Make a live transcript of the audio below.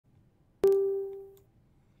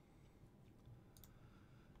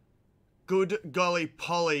Good golly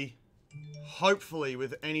Polly. Hopefully,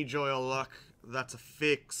 with any joy or luck, that's a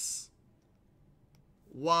fix.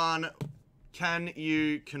 1. Can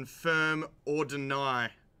you confirm or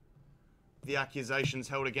deny the accusations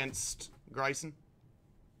held against Grayson?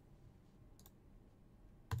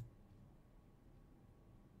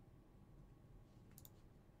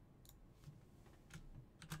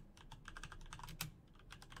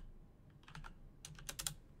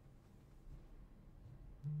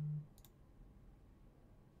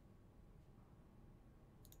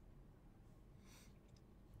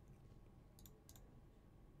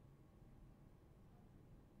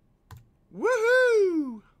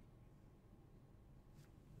 Woohoo!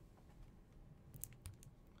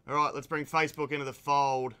 All right, let's bring Facebook into the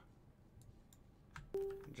fold.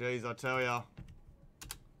 Jeez, I tell ya.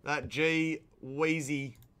 That G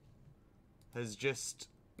Wheezy has just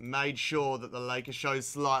made sure that the Lakers show's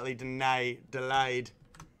slightly delayed.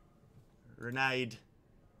 Delayed?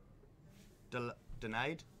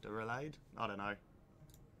 I don't know.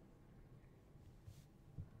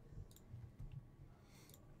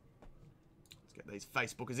 Let's get these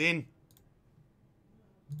Facebookers in.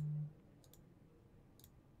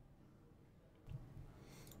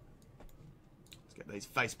 Let's get these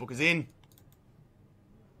Facebookers in.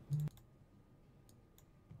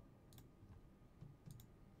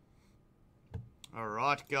 All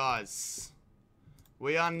right, guys.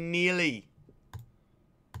 We are nearly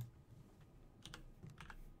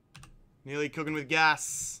cooking with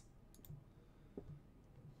gas.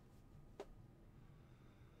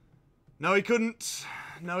 No, he couldn't.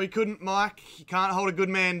 No, he couldn't, Mike. You can't hold a good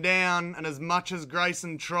man down. And as much as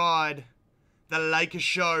Grayson tried, the Lakers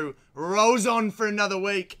show rolls on for another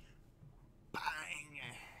week.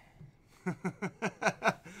 Bang.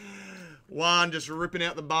 One, just ripping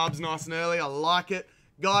out the barbs nice and early. I like it.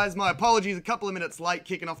 Guys, my apologies. A couple of minutes late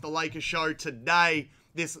kicking off the Lakers show today,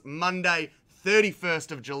 this Monday,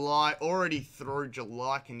 31st of July. Already through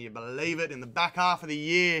July. Can you believe it? In the back half of the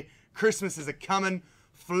year, Christmas is a-coming.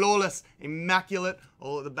 Flawless, immaculate,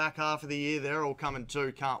 all at the back half of the year. They're all coming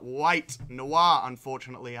too. Can't wait. Noir,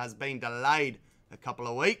 unfortunately, has been delayed a couple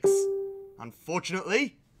of weeks.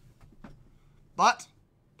 Unfortunately. But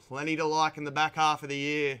plenty to like in the back half of the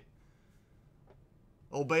year.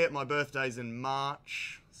 Albeit my birthday's in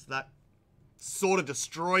March. So that sort of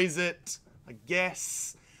destroys it, I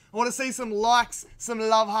guess. I want to see some likes, some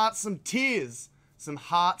love hearts, some tears. Some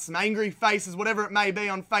hearts, some angry faces, whatever it may be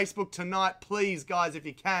on Facebook tonight. Please, guys, if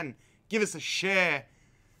you can, give us a share.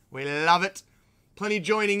 We love it. Plenty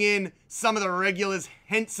joining in. Some of the regulars.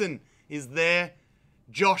 Henson is there.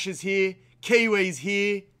 Josh is here. Kiwi's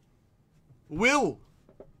here. Will.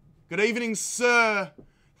 Good evening, sir.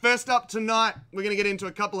 First up tonight, we're going to get into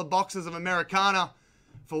a couple of boxes of Americana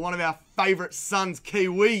for one of our favourite sons,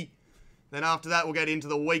 Kiwi. Then after that, we'll get into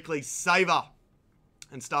the weekly saver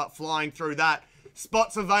and start flying through that.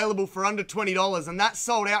 Spots available for under $20, and that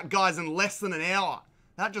sold out, guys, in less than an hour.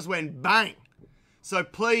 That just went bang. So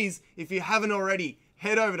please, if you haven't already,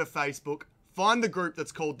 head over to Facebook, find the group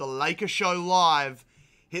that's called The Lakers Show Live,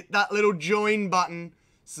 hit that little join button,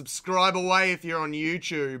 subscribe away if you're on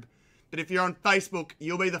YouTube. But if you're on Facebook,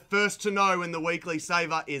 you'll be the first to know when the weekly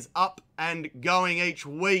saver is up and going each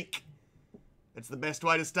week. It's the best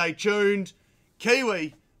way to stay tuned.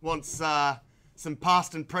 Kiwi wants some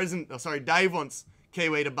past and present. Oh, sorry, Dave wants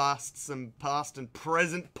Kiwi to bust some past and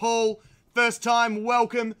present. Paul, first time,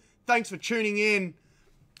 welcome. Thanks for tuning in.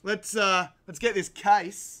 Let's get this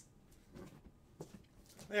case.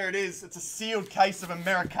 There it is. It's a sealed case of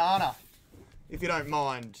Americana, if you don't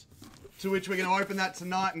mind. To which we're going to open that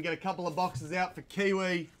tonight and get a couple of boxes out for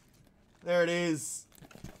Kiwi. There it is.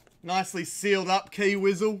 Nicely sealed up,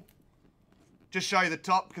 Kiwizzle. Just show you the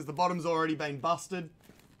top because the bottom's already been busted.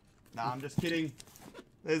 Nah, I'm just kidding.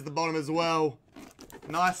 There's the bottom as well.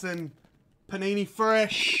 Nice and panini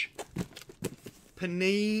fresh.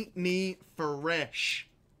 Panini fresh.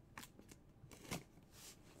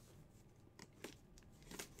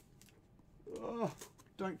 Oh,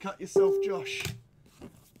 don't cut yourself, Josh.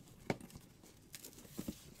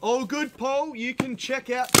 All good, Paul. You can check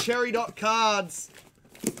out cherry.cards.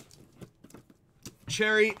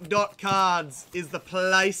 Cherry.cards is the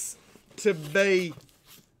place to be.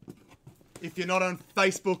 If you're not on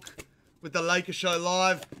Facebook with the Lakers Show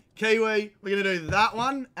Live. Kiwi, we're going to do that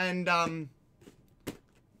one and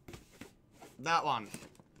that one.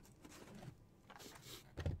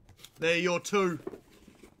 They're your two.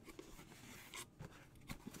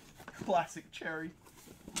 Classic Cherry.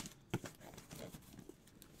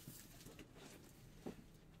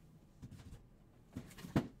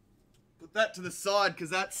 Put that to the side because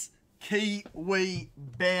that's Kiwi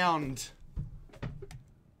bound.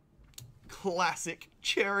 classic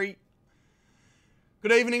cherry.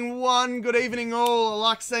 Good evening, one. Good evening, all. I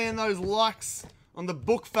like seeing those likes on the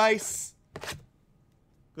book face.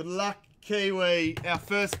 Good luck, Kiwi. Our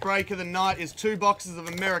first break of the night is 2 boxes of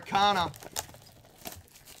Americana.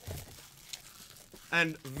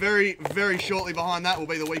 And very, very shortly behind that will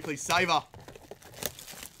be the weekly saver.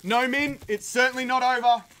 No, Min, it's certainly not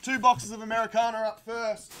over. 2 boxes of Americana up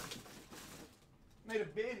first. Need a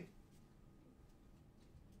bin.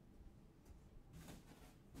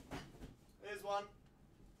 There's one.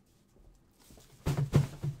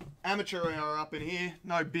 Amateur hour up in here.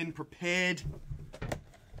 No bin prepared.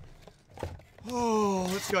 Oh,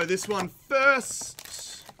 let's go this one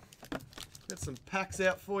first. Get some packs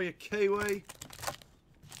out for you, Kiwi.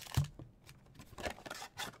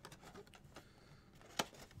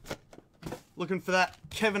 Looking for that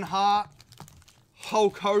Kevin Hart,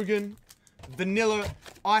 Hulk Hogan, Vanilla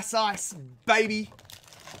Ice Baby.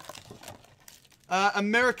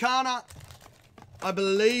 Americana, I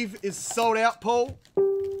believe, is sold out, Paul.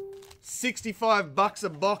 $65 a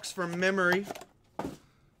box from memory.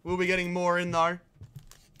 We'll be getting more in, though.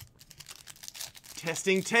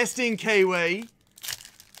 Testing, Kiwi.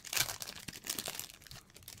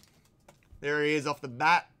 There he is off the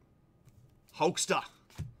bat. Hulkster.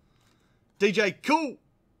 DJ Cool.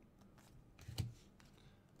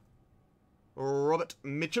 Robert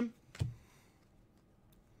Mitchum.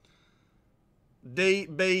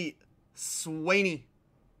 DB Sweeney.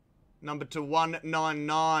 Number to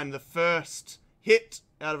 199. The first hit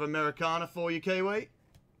out of Americana for you, Kiwi.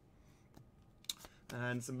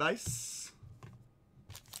 And some base.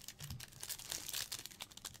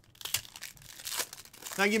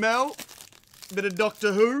 Thank you, Mel. Bit of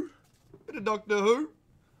Doctor Who.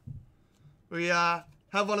 We have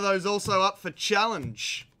one of those also up for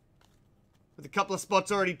challenge. With a couple of spots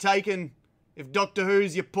already taken. If Doctor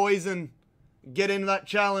Who's your poison, get into that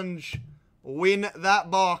challenge. Win that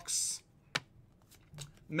box.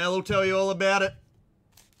 Mel will tell you all about it.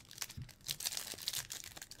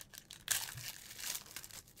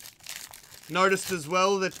 Noticed as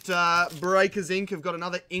well that Breakers Inc. have got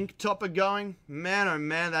another ink topper going. Man, oh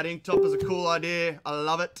man, that ink topper's a cool idea. I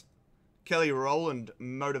love it. Kelly Rowland,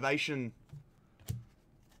 motivation.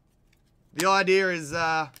 The idea is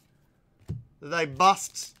that they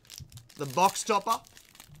bust the box topper,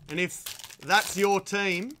 and if that's your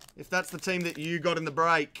team, if that's the team that you got in the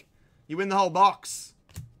break, you win the whole box.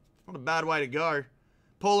 Not a bad way to go.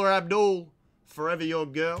 Paula Abdul, forever your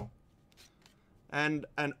girl. And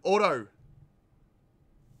an auto,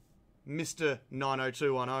 Mr.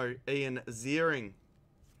 90210, Ian Ziering.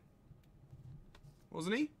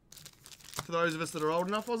 Wasn't he? For those of us that are old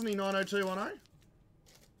enough, wasn't he 90210?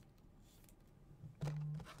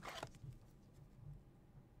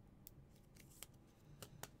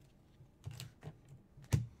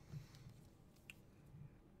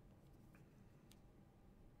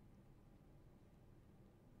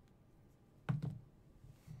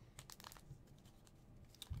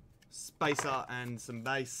 Spacer and some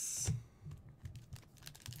base.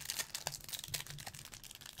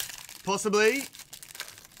 Possibly.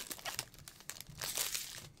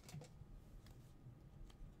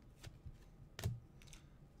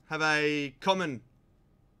 Have a common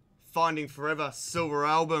Finding Forever silver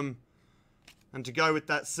album. And to go with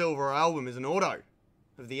that silver album is an auto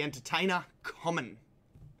of The Entertainer, Common.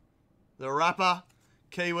 The rapper,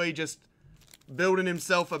 Kiwi, just building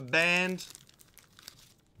himself a band.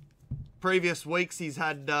 Previous weeks he's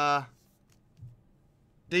had DJ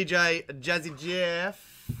Jazzy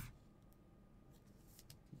Jeff.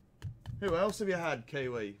 Who else have you had,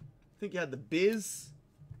 Kiwi? I think you had the Biz.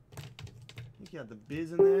 I think you had the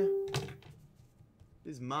Biz in there.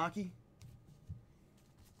 Biz Markey.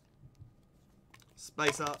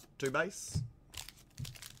 Spacer, 2 base.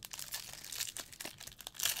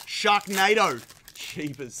 Sharknado.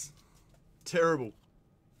 Cheapers. Terrible.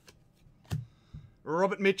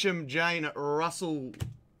 Robert Mitchum, Jane Russell,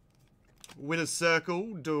 Winner's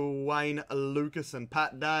Circle, Dwayne Lucas and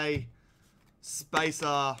Pat Day,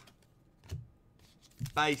 Spacer,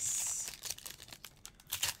 base.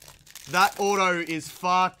 That auto is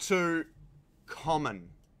far too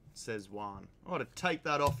common, says Juan. I ought to take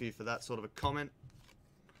that off you for that sort of a comment.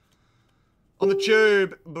 On the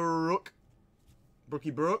tube,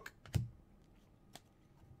 Brookie Brook.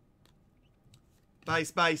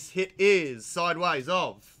 Base hit is sideways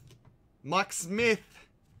of Mike Smith,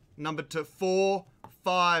 number to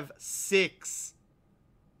 456.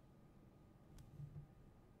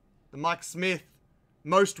 The Mike Smith,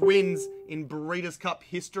 most wins in Breeders' Cup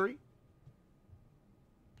history.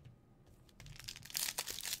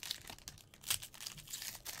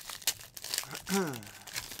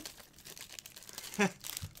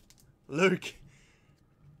 Luke.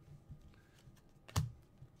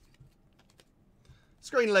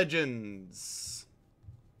 Screen Legends.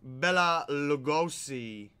 Bela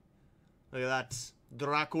Lugosi. Look at that.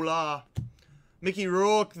 Dracula. Mickey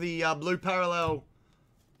Rourke, the blue parallel.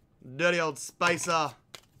 Dirty old spacer.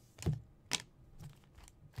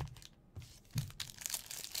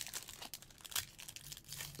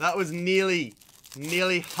 That was nearly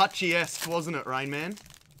Hutchie-esque, wasn't it, Rain Man?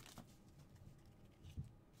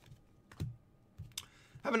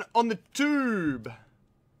 Having on the tube,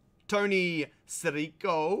 Tony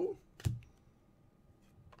Sirico.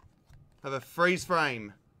 Have a freeze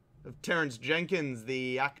frame of Terrence Jenkins,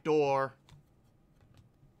 the actor.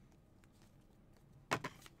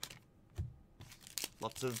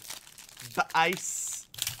 Lots of bass.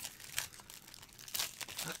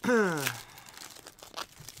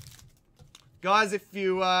 Guys, if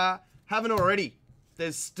you haven't already,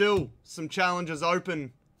 there's still some challenges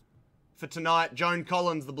open for tonight. Joan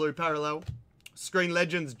Collins, the blue parallel. Screen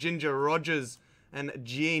Legends, Ginger Rogers and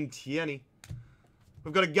Jean Tierney.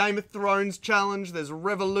 We've got a Game of Thrones challenge. There's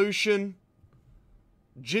Revolution.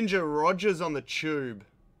 Ginger Rogers on the tube.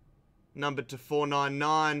 Numbered to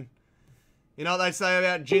 499. You know what they say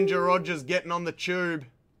about Ginger Rogers getting on the tube?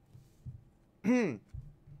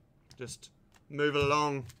 Just move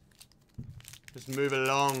along. Just move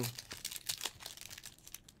along.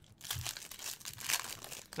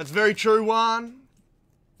 That's very true, Juan.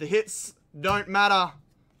 The hits don't matter.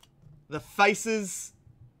 The faces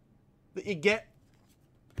that you get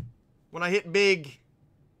when I hit big.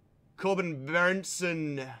 Corbin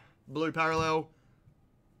Bernson, blue parallel.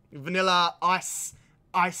 Vanilla Ice,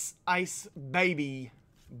 Ice, Ice Baby.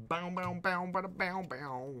 Bow, bow, bow, bow, bow,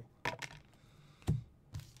 bow.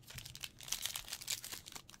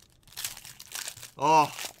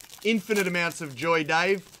 Oh, infinite amounts of joy,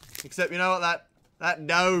 Dave. Except you know what that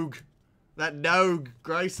dog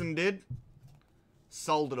Grayson did?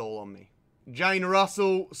 Sold it all on me. Jane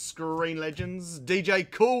Russell, Screen Legends.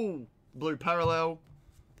 DJ Cool, blue parallel.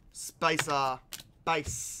 Spacer,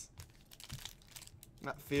 bass.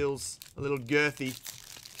 That feels a little girthy.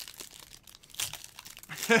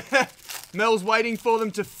 Mel's waiting for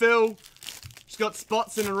them to fill. She's got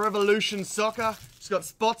spots in Revolution Soccer. She's got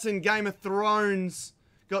spots in Game of Thrones.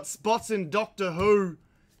 Got spots in Doctor Who.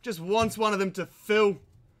 Just wants one of them to fill.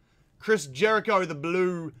 Chris Jericho, the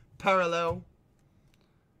blue parallel.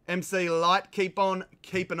 MC Light, keep on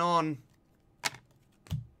keeping on.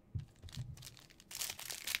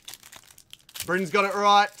 Bryn's got it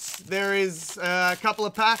right. There is a couple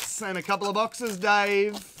of packs and a couple of boxes,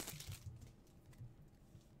 Dave.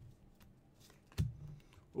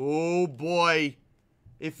 Oh boy.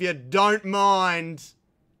 If you don't mind,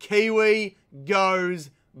 Kiwi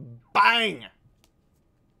goes bang.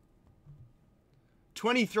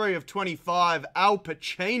 23 of 25, Al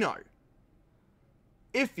Pacino.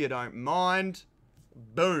 If you don't mind,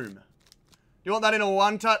 boom. You want that in a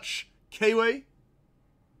one-touch, Kiwi?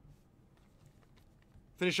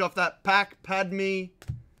 Finish off that pack. Padme.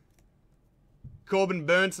 Corbin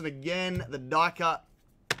Bernson again. The die cut.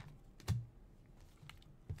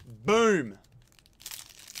 Boom.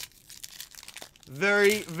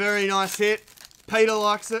 Very, very nice hit. Peter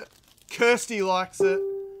likes it. Kirsty likes it.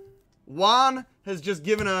 Juan has just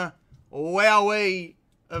given a wowee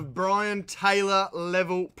of Brian Taylor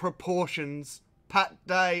level proportions. Pat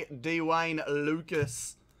Day, Dwayne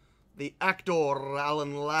Lucas. The actor,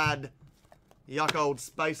 Alan Ladd. Yuck old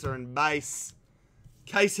spacer and bass.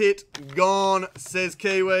 Case hit, gone, says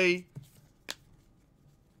Kiwi.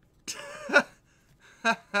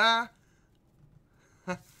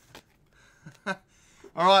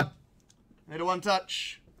 Alright. Need a one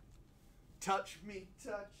touch. Touch me,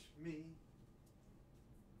 touch me.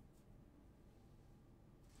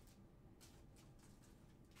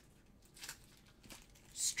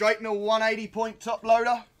 Straighten a 180 point top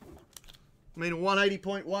loader. I mean, a 180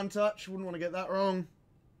 point one touch. Wouldn't want to get that wrong.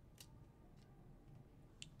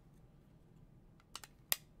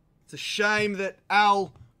 It's a shame that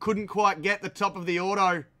Al couldn't quite get the top of the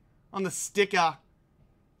auto on the sticker.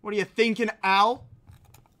 What are you thinking, Al?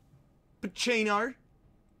 Pacino.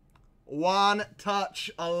 One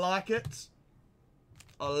touch. I like it.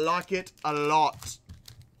 I like it a lot.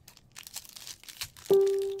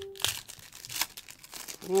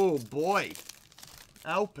 Oh, boy.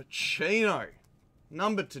 Al Pacino.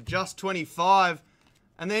 Numbered to just 25.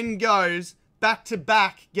 And then goes back to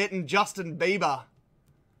back getting Justin Bieber.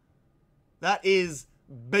 That is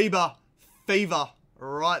Bieber fever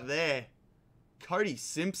right there. Cody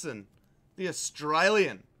Simpson, the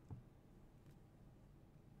Australian.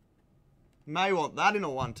 May want that in a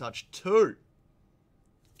one-touch too.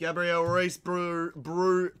 Gabrielle Reese, Brew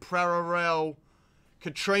Pararel,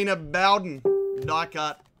 Katrina Bowden, die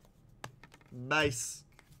cut, base.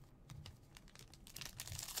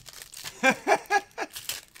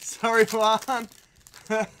 Sorry, Juan.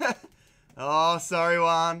 Oh, sorry,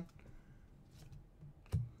 Juan.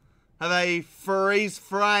 Have a freeze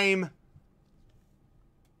frame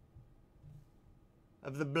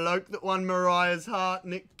of the bloke that won Mariah's heart,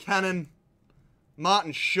 Nick Cannon.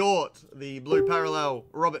 Martin Short, the blue parallel,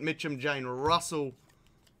 Robert Mitchum, Jane Russell.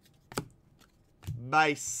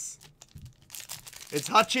 Base. It's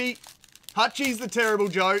Hutchie. Hutchie's the terrible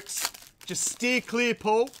jokes. Just steer clear,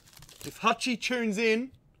 Paul. If Hutchie tunes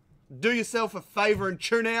in, do yourself a favour and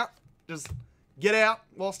tune out. Just get out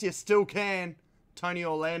whilst you still can. Tony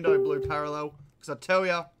Orlando, blue parallel. Because I tell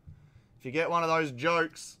you, if you get one of those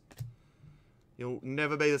jokes, you'll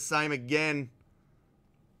never be the same again.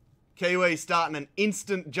 Kiwi starting an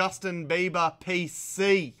instant Justin Bieber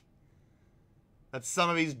PC. That's some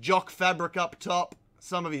of his jock fabric up top,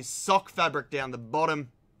 some of his sock fabric down the bottom.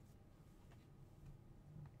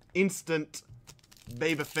 Instant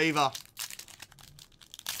Bieber fever.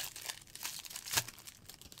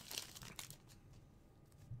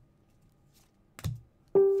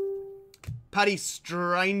 Paddy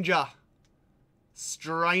Stranger.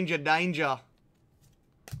 Stranger Danger.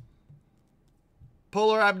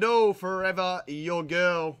 Paula Abdul, forever your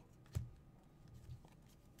girl.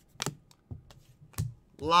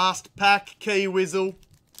 Last pack, Key Whizzle.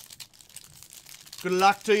 Good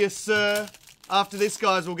luck to you, sir. After this,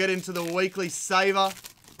 guys, we'll get into the weekly saver,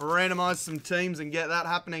 randomise some teams and get that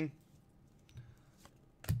happening.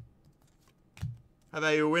 Have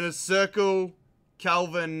a winner's circle.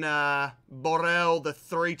 Calvin Borrell, the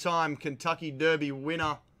 3-time Kentucky Derby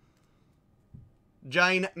winner.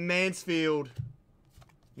 Jane Mansfield.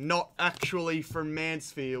 Not actually from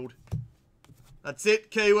Mansfield. That's it,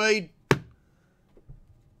 Kiwi.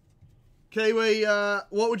 Kiwi,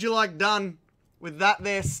 what would you like done with that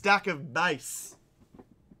there stack of base?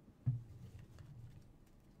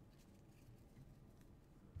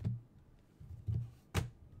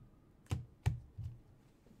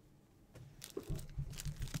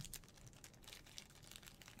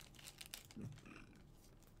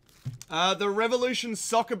 The Revolution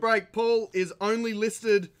Soccer Break, Paul, is only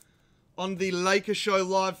listed on the Laker Show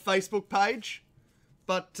Live Facebook page.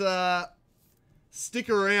 But stick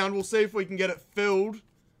around. We'll see if we can get it filled.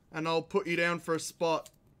 And I'll put you down for a spot.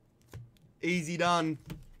 Easy done.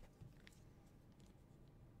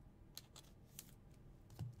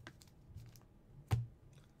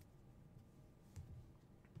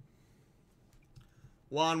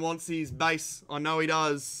 Juan wants his base. I know he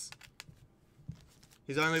does.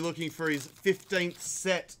 He's only looking for his 15th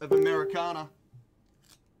set of Americana.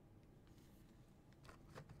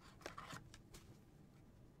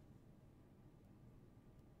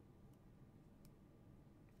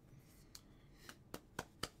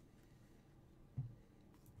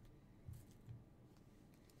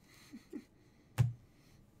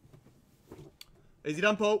 Easy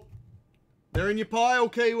done, Paul. They're in your pile,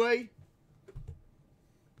 Kiwi.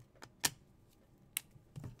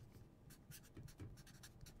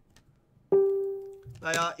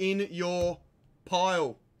 They are in your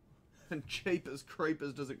pile. And cheap as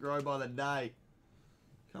creepers does it grow by the day.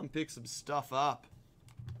 Come pick some stuff up.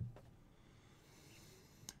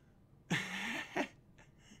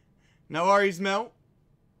 No worries, Mel.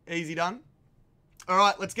 Easy done. All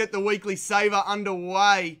right, let's get the weekly saver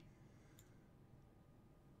underway.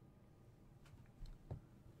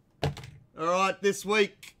 All right, this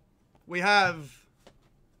week we have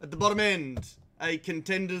at the bottom end a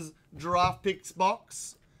Contenders Draft Picks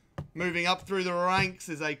box. Moving up through the ranks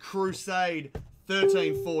is a Crusade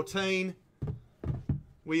 13-14.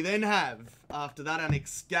 We then have, after that, an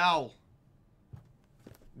Excal.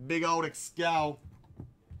 Big old Excal.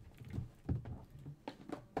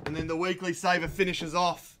 And then the weekly saver finishes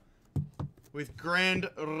off with Grand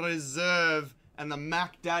Reserve and the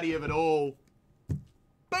Mac Daddy of it all.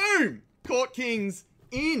 Boom! Court Kings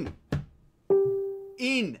in.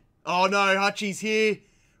 In. Oh no, Hutchie's here.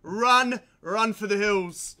 Run. Run for the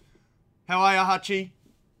hills. How are you, Hutchie?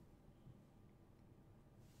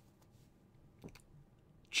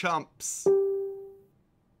 Chumps.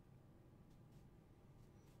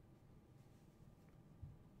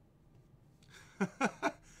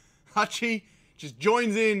 Hutchie just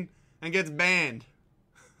joins in and gets banned.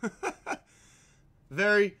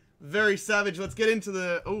 Very, very savage. Let's get into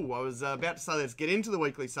the... Oh, I was about to say let's get into the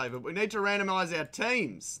weekly saver, but we need to randomise our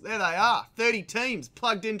teams. There they are. 30 teams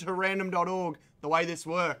plugged into random.org. The way this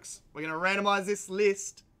works. We're going to randomise this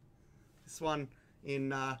list. this one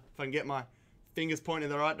in, if I can get my fingers pointing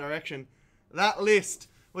in the right direction. That list,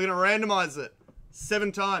 we're going to randomize it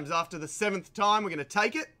 7 times. After the 7th time, we're going to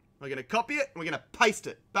take it, we're going to copy it, and we're going to paste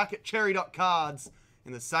it back at cherry.cards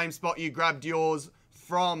in the same spot you grabbed yours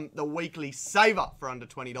from the weekly saver for under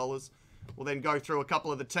 $20. We'll then go through a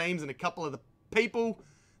couple of the teams and a couple of the people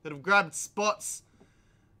that have grabbed spots,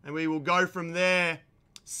 and we will go from there.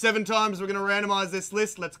 7 times we're going to randomize this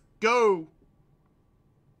list. Let's go.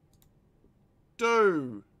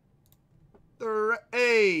 2,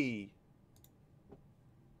 3,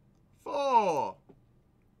 4.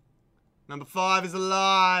 Number 5 is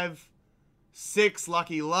alive. 6,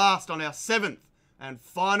 lucky last on our 7th and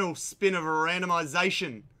final spin of a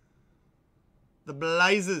randomization. The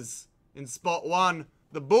Blazers in spot 1.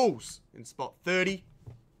 The Bulls in spot 30.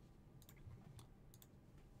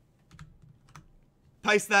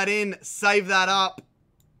 Paste that in, save that up.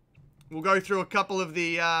 We'll go through a couple of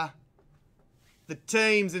the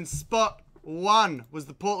teams. In spot 1 was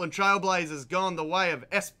the Portland Trailblazers, gone the way of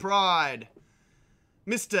S Pride.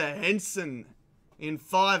 Mr. Henson in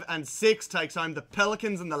 5 and 6 takes home the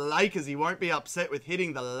Pelicans and the Lakers. He won't be upset with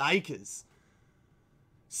hitting the Lakers.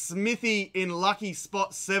 Smithy in lucky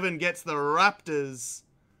spot 7 gets the Raptors.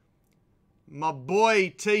 My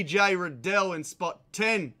boy TJ Riddell in spot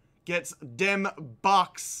 10 gets Dem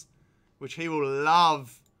Bucks, which he will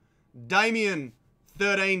love. Damien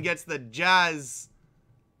 13 gets the Jazz.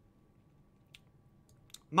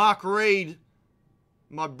 Mark Reed,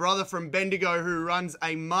 my brother from Bendigo who runs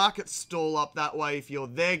a market stall up that way, if you're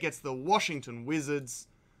there, gets the Washington Wizards.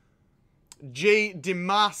 G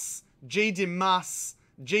Dixon,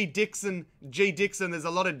 there's a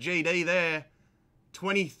lot of GD there.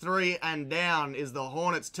 23 and down is the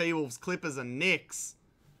Hornets, T-Wolves, Clippers and Knicks.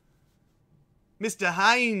 Mr.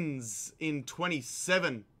 Haynes in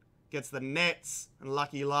 27 gets the Nets, and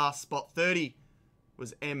lucky last spot 30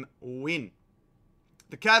 was M. Win.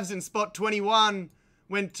 The Cavs in spot 21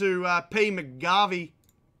 went to P. McGarvey.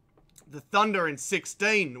 The Thunder in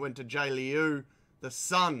 16 went to J. Liu. The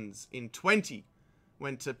Suns in 20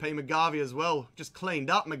 went to P. McGarvey as well. Just cleaned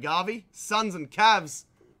up McGarvey. Suns and Cavs.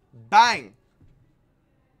 Bang.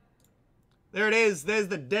 There it is. There's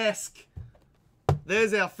the desk.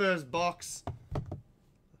 There's our first box.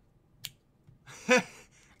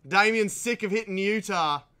 Damien's sick of hitting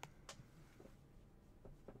Utah.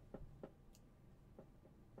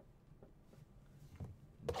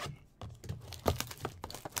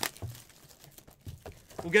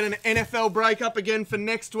 We'll get an NFL breakup again for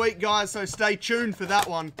next week, guys, so stay tuned for that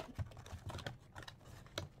one.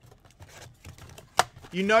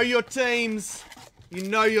 You know your teams. You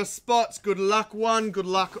know your spots. Good luck one. Good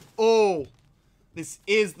luck all. This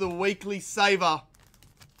is the weekly saver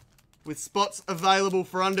with spots available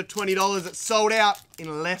for under $20. It sold out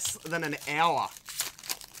in less than an hour.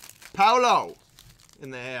 Paolo in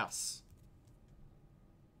the house.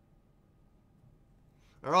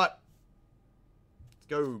 All right.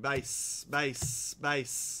 Go base, base,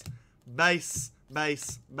 base, base,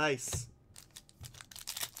 base, base.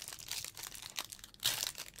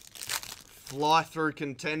 Fly through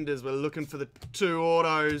contenders. We're looking for the 2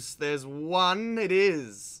 autos. There's one. It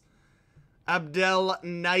is Abdel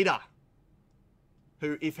Nader,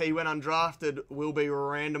 who, if he went undrafted, will be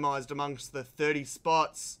randomized amongst the 30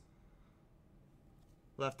 spots.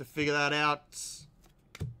 We'll have to figure that out.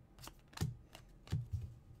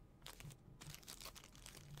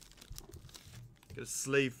 Get a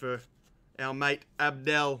sleeve for our mate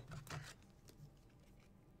Abdel.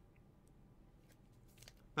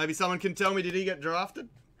 Maybe someone can tell me, did he get drafted?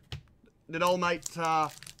 Did old mate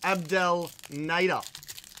Abdel Nader?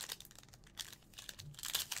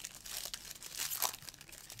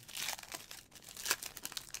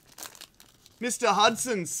 Mr.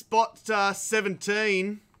 Hudson, spot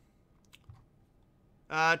 17.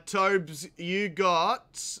 Tobes, you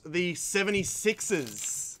got the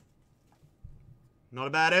 76ers. Not a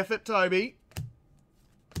bad effort, Toby.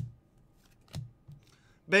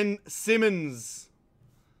 Ben Simmons.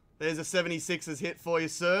 There's a 76ers hit for you,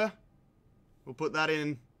 sir. We'll put that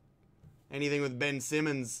in. Anything with Ben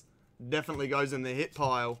Simmons definitely goes in the hit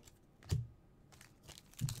pile.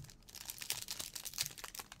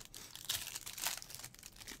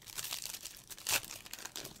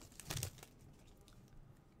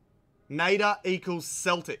 Nader equals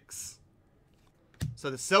Celtics.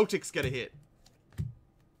 So the Celtics get a hit.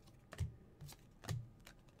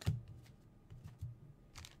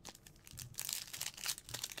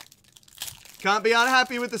 Can't be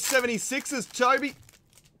unhappy with the 76ers, Toby.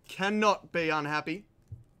 Cannot be unhappy.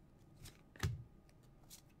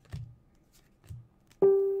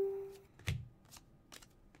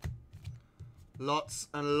 Lots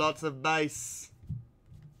and lots of base.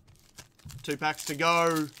 2 packs to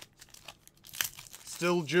go.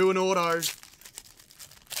 Still due an auto.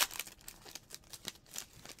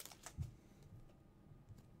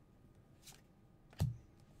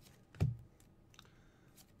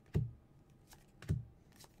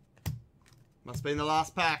 Must be in the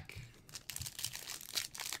last pack.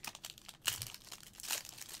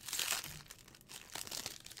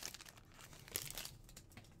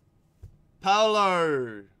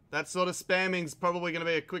 Paolo. That sort of spamming's probably going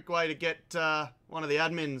to be a quick way to get one of the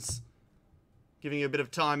admins giving you a bit of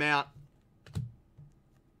time out.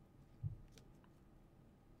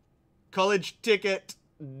 College ticket.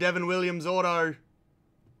 Devon Williams auto.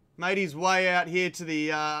 Made his way out here to the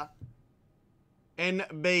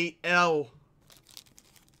NBL.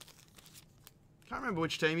 Can't remember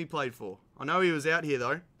which team he played for. I know he was out here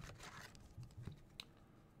though.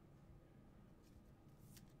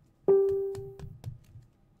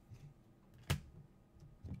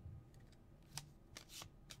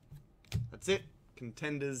 That's it.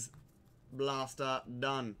 Contenders Blaster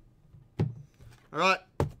done. Alright,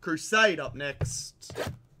 Crusade up next.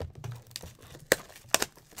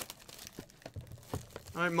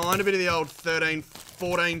 I don't mind a bit of the old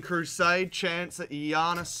 13-14 Crusade. Chance at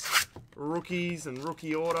Giannis rookies and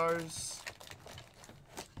rookie autos.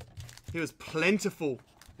 He was plentiful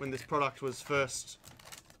when this product was first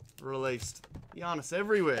released. Giannis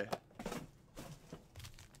everywhere.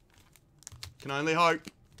 Can only hope.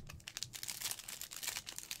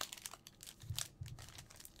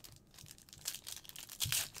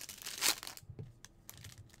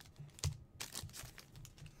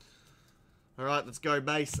 Alright, let's go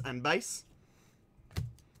base and base.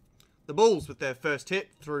 The Bulls with their first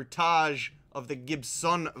hit through Taj of the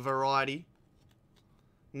Gibson variety.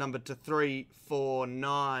 Numbered to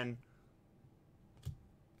 349.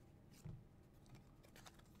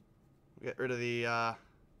 Get rid of the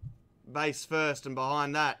base first, and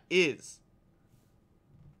behind that is...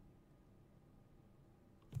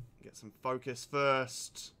 Get some focus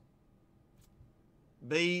first.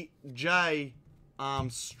 B.J.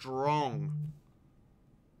 Armstrong.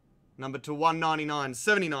 Number to 199.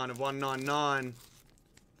 79 of 199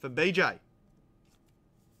 for BJ.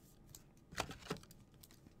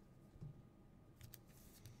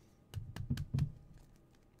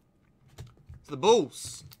 So the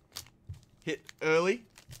Bulls hit early.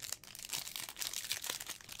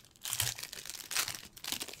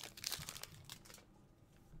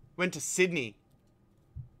 Went to Sydney.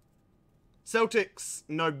 Celtics,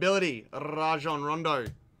 Nobility, Rajon Rondo.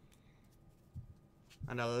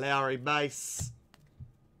 And a Lowry base.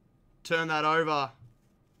 Turn that over.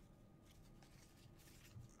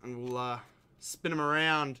 And we'll spin them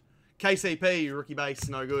around. KCP, rookie base,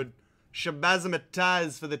 no good. Shabazz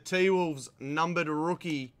Mataz for the T-Wolves, numbered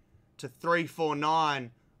rookie to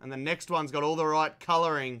 349. And the next one's got all the right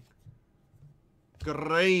colouring.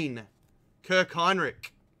 Green. Kirk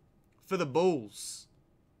Heinrich for the Bulls,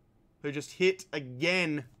 who just hit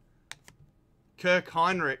again. Kirk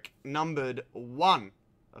Heinrich, numbered 1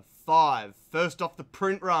 of 5. First off the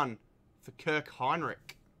print run for Kirk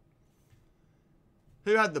Heinrich.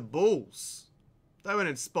 Who had the Bulls? They went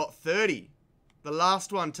in spot 30. The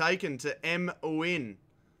last one taken to M. Win.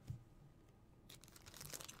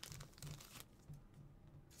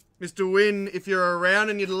 Mr. Win, if you're around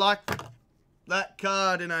and you'd like that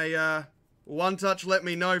card in a one touch, let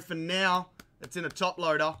me know. For now, it's in a top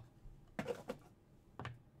loader.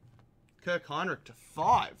 Kirk Heinrich to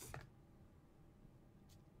 5.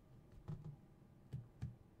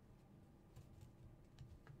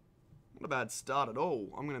 Not a bad start at all.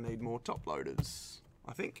 I'm going to need more top loaders,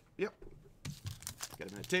 I think. Yep.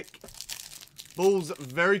 Get him a tick. Bulls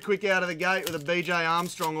very quick out of the gate with a BJ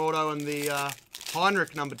Armstrong auto and the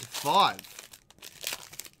Heinrich number to 5.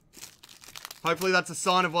 Hopefully that's a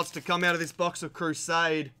sign of what's to come out of this box of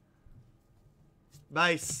Crusade.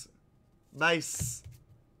 Base.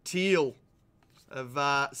 Teal of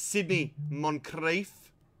Sydney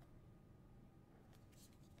Moncrief.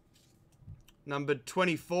 Numbered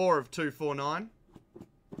 24 of 249.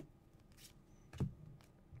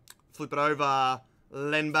 Flip it over.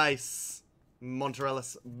 Len base.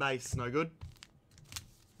 Monterellis base. No good.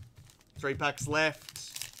 3 packs left.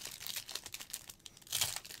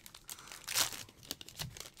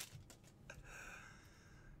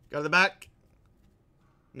 Go to the back.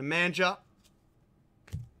 Nemanja.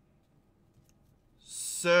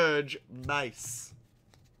 Surge base.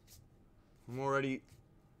 I'm already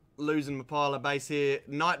losing my pile of base here.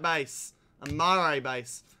 Knight base. Amare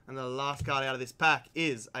base. And the last card out of this pack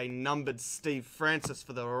is a numbered Steve Francis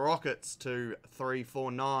for the Rockets to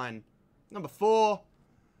 349. Number 4.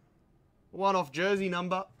 One-off jersey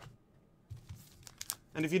number.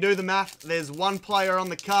 And if you do the math, there's one player on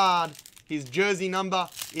the card. His jersey number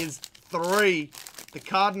is 3. The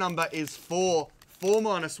card number is 4. 4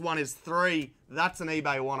 minus 1 is 3. That's an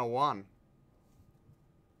eBay 101.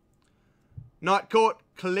 Night Court,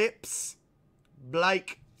 Clips,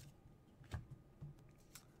 Blake,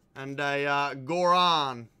 and a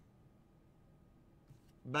Goran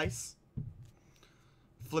base.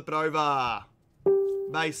 Flip it over.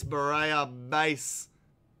 Base, Berea, base.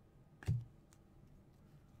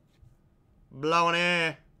 Blowing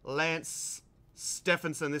Air, Lance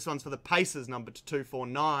Stephenson. This one's for the Pacers, number to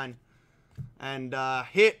 249. And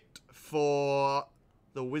hit for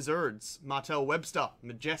the Wizards, Martell Webster,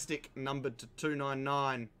 Majestic, numbered to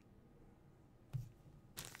 299.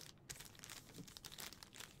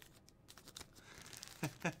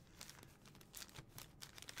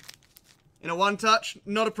 In a one touch,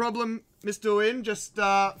 not a problem, Mr. Win. Just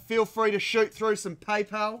feel free to shoot through some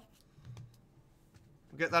PayPal.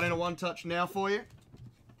 We'll get that in a one touch now for you.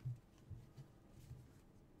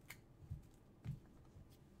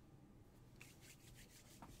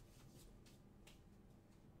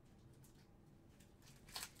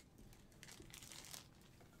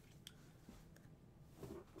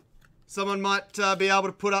 Someone might be able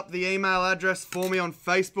to put up the email address for me on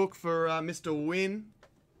Facebook for Mr. Win.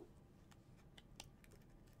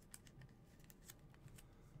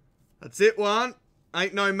 That's it, one.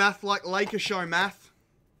 Ain't no math like Laker show math.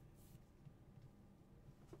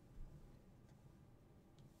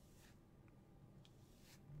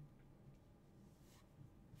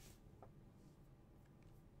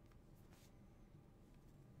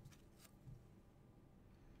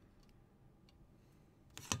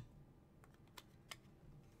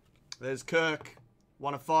 There's Kirk.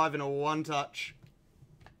 1 of 5 in a one touch.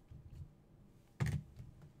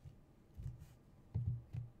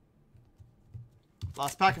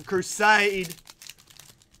 Last pack of Crusade.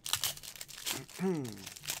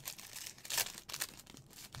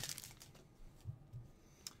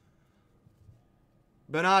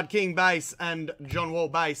 Bernard King base and John Wall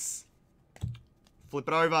base. Flip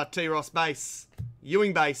it over. T. Ross base.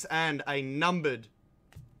 Ewing base and a numbered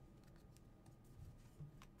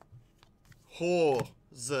Hawes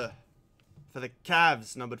for the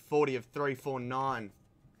Cavs, numbered 40 of 349.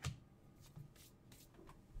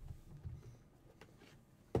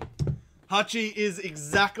 Hutchie is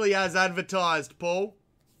exactly as advertised, Paul.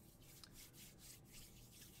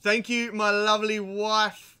 Thank you, my lovely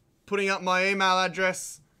wife, putting up my email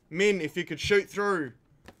address. Min, if you could shoot through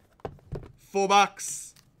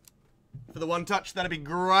 $4 for the one touch, that'd be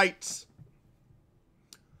great.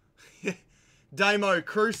 Damo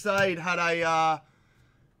Crusade had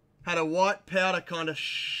a white powder kind of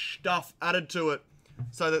stuff added to it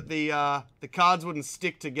so that the cards wouldn't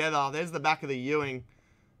stick together. There's the back of the Ewing.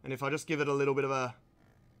 And if I just give it a little bit of a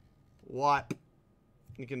wipe,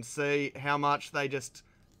 you can see how much they just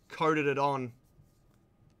coated it on.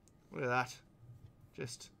 Look at that.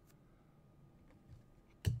 Just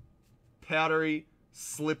powdery,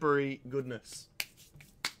 slippery goodness.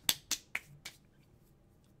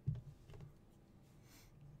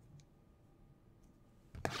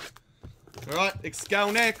 All right,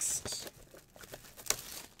 Excel next.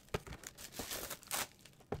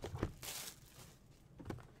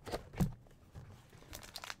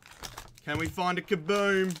 Can we find a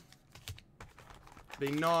kaboom?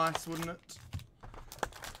 Be nice, wouldn't it?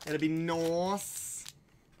 It'd be nice.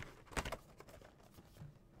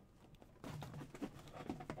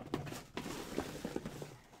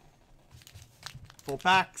 Four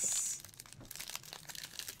packs.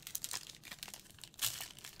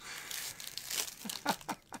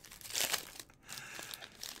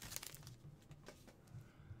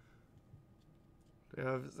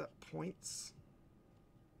 Is that points?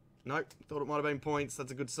 Nope, thought it might have been points.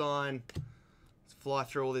 That's a good sign. Let's fly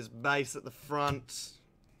through all this base at the front.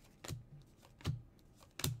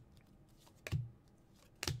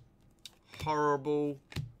 Horrible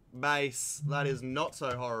base. That is not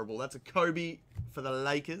so horrible. That's a Kobe for the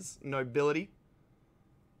Lakers. Nobility.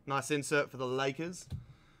 Nice insert for the Lakers.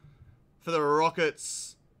 For the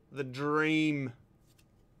Rockets, the Dream.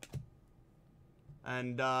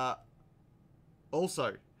 And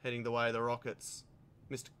also heading the way of the Rockets,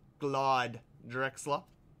 Mr. Glide Drexler.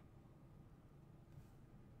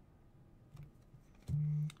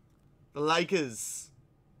 The Lakers,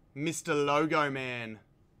 Mr. Logo Man,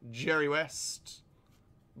 Jerry West.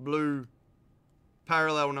 Blue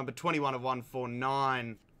parallel number 21 of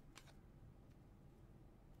 149.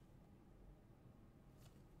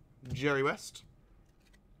 Jerry West.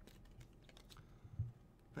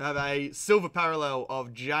 We have a silver parallel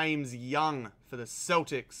of James Young for the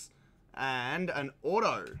Celtics. And an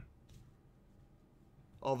auto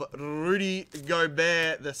of Rudy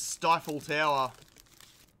Gobert, the Stifle Tower.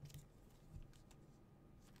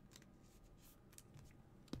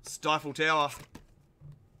 Stifle Tower.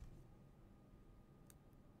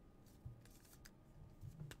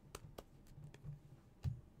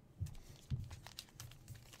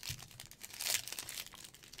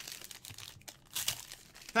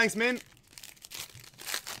 Thanks, man.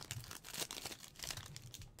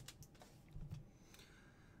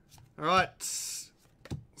 All right.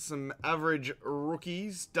 Some average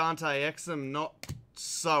rookies. Dante Exum, not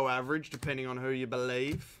so average, depending on who you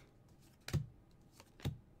believe.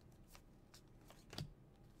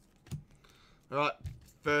 All right.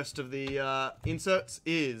 First of the inserts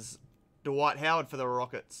is Dwight Howard for the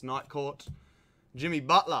Rockets. Night Court. Jimmy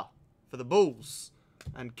Butler for the Bulls.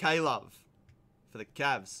 And K-Love for the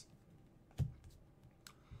Cavs.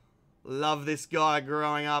 Love this guy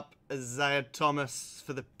growing up. Isaiah Thomas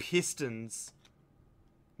for the Pistons.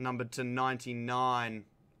 Numbered to 99.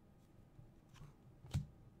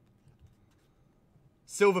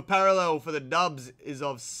 Silver parallel for the Dubs is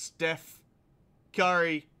of Steph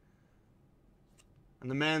Curry.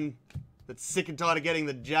 And the man that's sick and tired of getting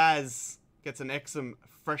the Jazz gets an Exum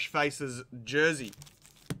Fresh Faces jersey.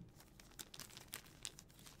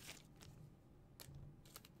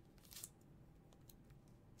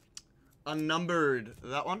 Unnumbered,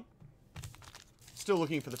 that one. Still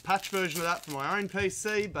looking for the patch version of that for my own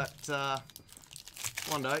PC, but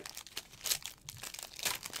one day.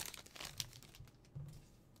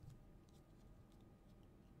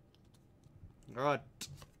 Alright.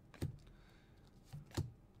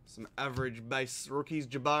 Some average base rookies.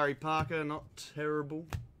 Jabari Parker, not terrible.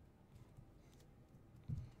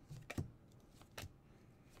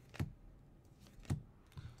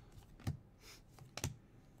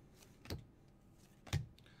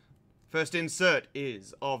 First insert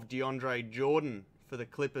is of DeAndre Jordan for the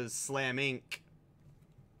Clippers Slam Inc.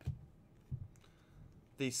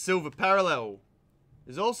 The silver parallel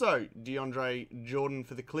is also DeAndre Jordan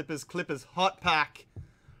for the Clippers Hot Pack.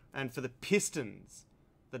 And for the Pistons,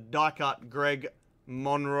 the die cut Greg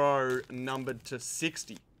Monroe, numbered to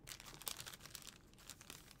 60.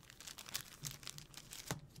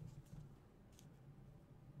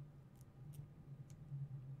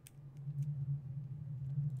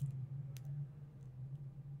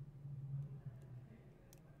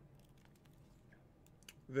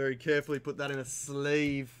 Very carefully put that in a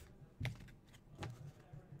sleeve.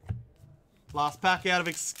 Last pack out of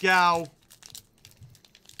Excal.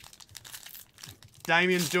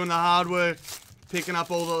 Damien's doing the hard work, picking up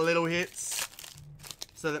all the little hits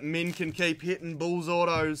so that Min can keep hitting Bulls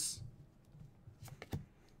autos.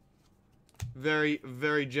 Very,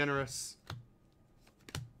 very generous.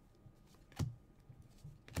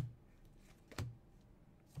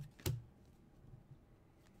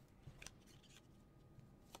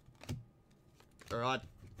 Alright,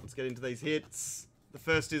 let's get into these hits. The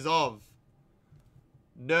first is of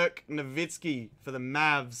Dirk Nowitzki for the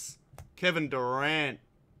Mavs. Kevin Durant,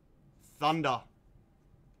 Thunder.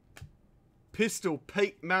 Pistol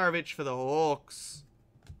Pete Maravich for the Hawks.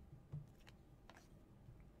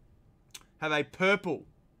 Have a purple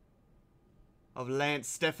of Lance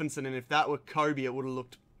Stephenson, and if that were Kobe, it would have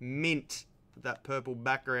looked mint with that purple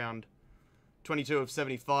background. 22 of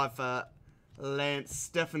 75 for Lance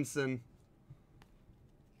Stephenson.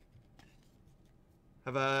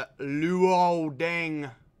 Have a Luol Deng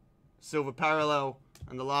silver parallel.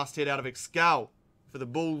 And the last hit out of Excal for the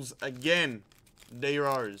Bulls again.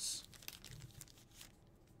 D-Rose.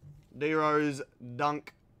 D-Rose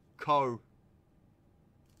Dunk Co.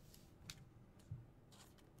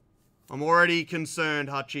 I'm already concerned,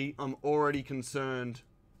 Hutchie. I'm already concerned.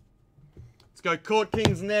 Let's go Court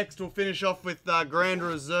Kings next. We'll finish off with Grand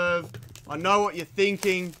Reserve. I know what you're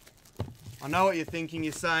thinking. I know what you're thinking.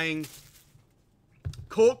 You're saying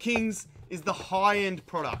Court Kings is the high-end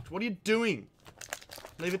product. What are you doing?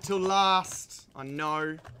 Leave it till last. I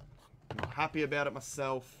know. I'm not happy about it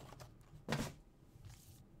myself.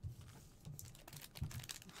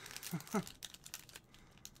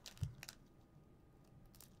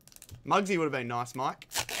 Muggsy would have been nice, Mike.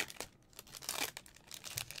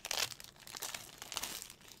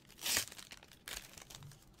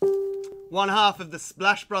 One half of the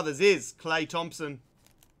Splash Brothers is Klay Thompson.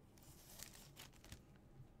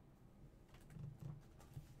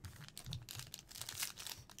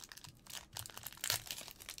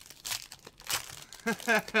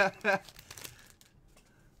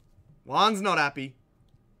 Juan's not happy.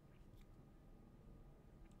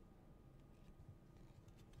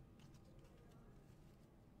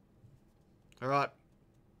 All right.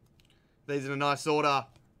 These are a nice order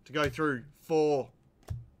to go through 4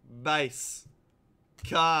 base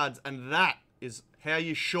cards. And that is how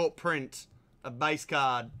you short print a base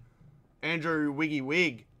card. Andrew Wiggy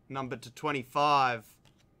Wig, numbered to 25.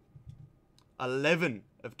 11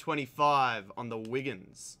 of 25 on the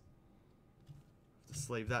Wiggins.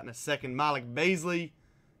 Just leave that in a second. Malik Beasley,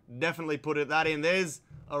 definitely put that in. There's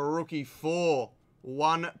a rookie 4.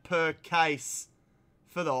 1 per case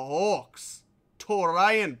for the Hawks.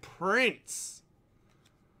 Torian Prince.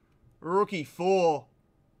 Rookie 4.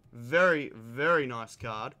 Very, very nice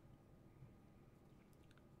card.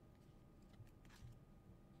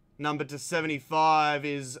 Number to 75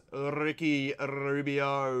 is Ricky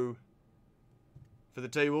Rubio for the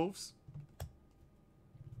T-Wolves.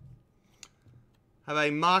 Have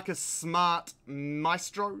a Marcus Smart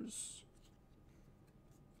Maestros.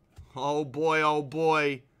 Oh boy, oh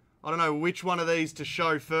boy. I don't know which one of these to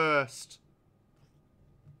show first.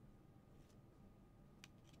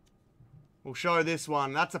 We'll show this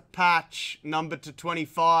one. That's a patch, number to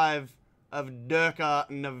 25 of Dirka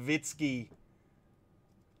Nowitzki.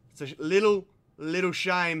 It's a little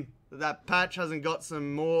shame that that patch hasn't got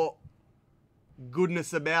some more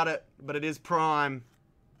goodness about it, but it is prime.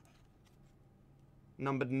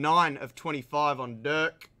 Numbered 9 of 25 on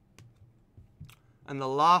Dirk. And the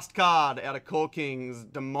last card out of Core Kings,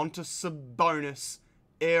 Domantas Sabonis,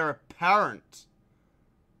 heir apparent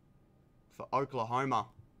for Oklahoma.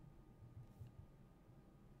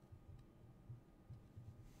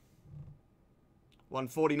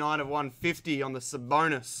 $149 of 150 on the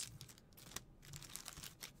Sabonis.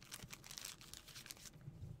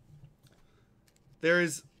 There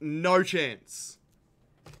is no chance.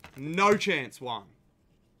 No chance, one.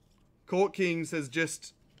 Court Kings has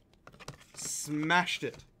just smashed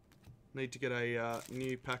it. Need to get a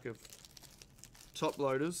new pack of top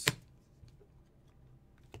loaders.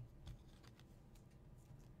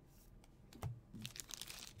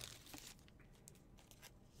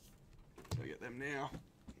 Go get them now.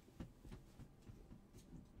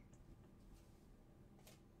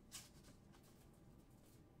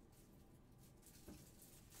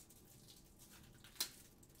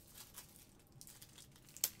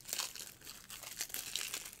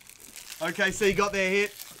 OKC got their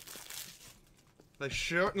hit. They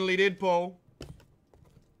certainly did, Paul.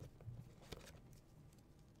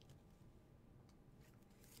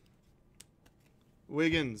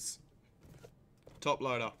 Wiggins, top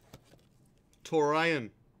loader.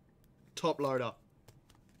 Torian, top loader.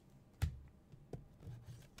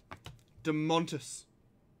 Domantas,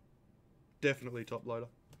 definitely top loader.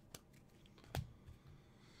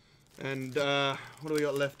 And what do we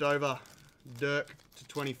got left over? Dirk to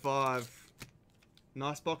 25.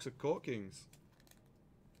 Nice box of Court Kings.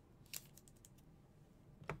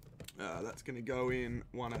 That's going to go in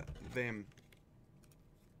one of them.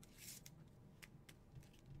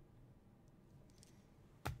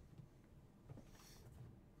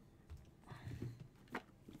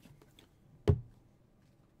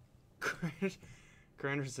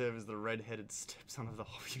 Grand Reserve is the red-headed stepson of the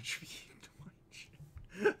huge.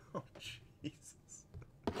 Oh, Jesus.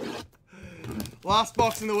 Last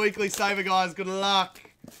box in the weekly saver, guys. Good luck.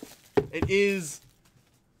 It is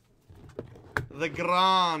the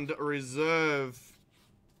Grand Reserve.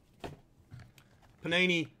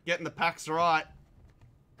 Panini getting the packs right.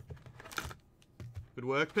 Good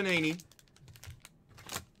work, Panini.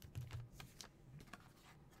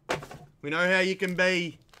 We know how you can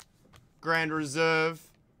be, Grand Reserve.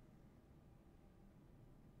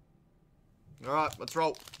 All right, let's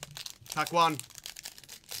roll. Pack 1.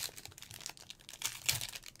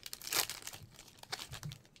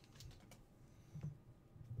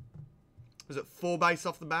 Is it 4 base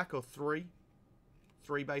off the back or 3?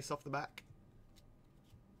 3 base off the back.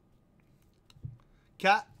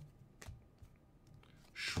 Cat.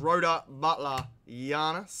 Schroeder, Butler,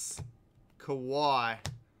 Giannis, Kawhi.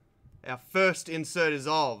 Our first insert is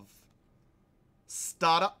of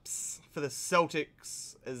startups for the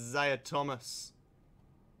Celtics, Isaiah Thomas.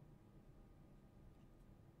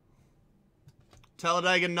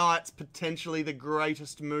 Talladega Nights, potentially the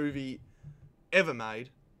greatest movie ever made.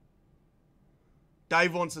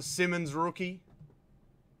 Dave wants a Simmons rookie.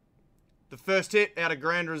 The first hit out of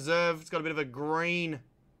Grand Reserve. It's got a bit of a green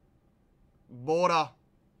border.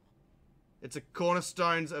 It's a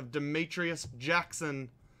Cornerstones of Demetrius Jackson.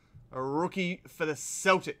 A rookie for the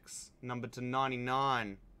Celtics. Numbered to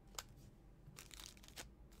 99.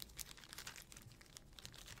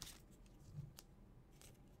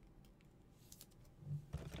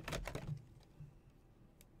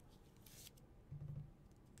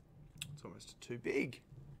 It's almost too big.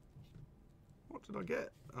 What did I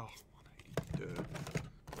get? Oh, 180. Duh.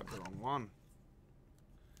 Got the wrong one.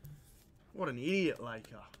 What an idiot,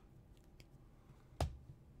 Laker.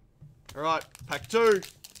 Alright, pack 2.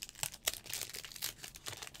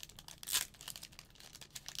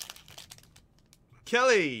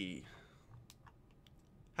 Kelly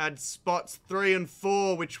had spots 3 and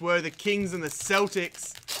 4, which were the Kings and the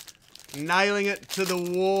Celtics. Nailing it to the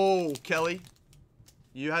wall, Kelly.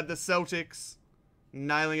 You had the Celtics.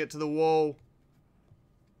 Nailing it to the wall.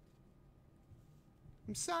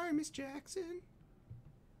 I'm sorry, Miss Jackson.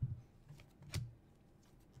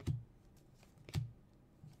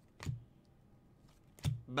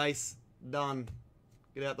 Base done.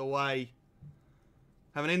 Get out the way.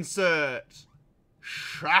 Have an insert.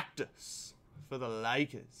 Shaqtus for the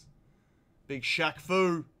Lakers. Big Shaq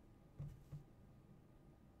Fu.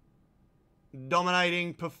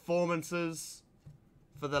 Dominating performances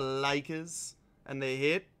for the Lakers. And they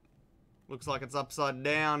hit. Looks like it's upside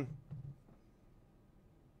down.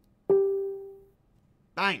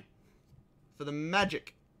 Bang. For the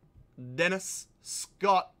Magic. Dennis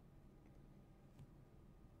Scott.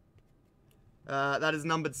 That is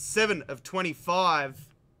numbered 7 of 25.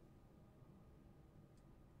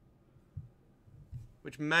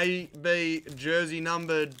 Which may be jersey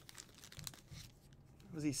numbered...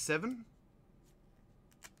 Was he 7?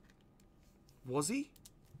 Was he?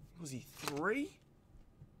 Was he 3?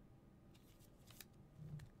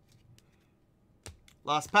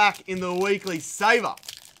 Last pack in the weekly saver.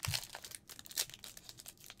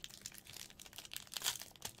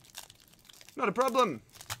 Not a problem.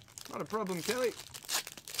 Not a problem, Kelly.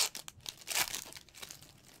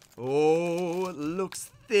 Oh, it looks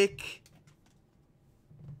thick.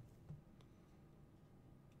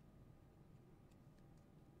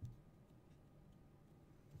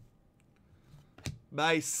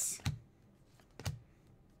 Base.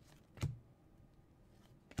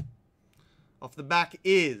 Off the back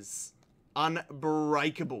is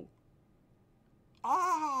Unbreakable.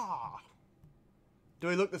 Ah! Do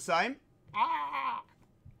we look the same? Ah!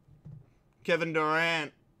 Kevin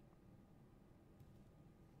Durant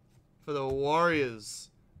for the Warriors.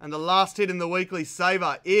 And the last hit in the weekly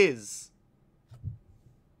saver is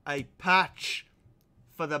a patch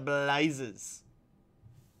for the Blazers,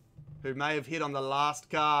 who may have hit on the last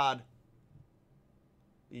card.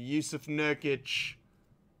 Yusuf Nurkic.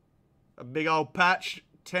 A big old patch.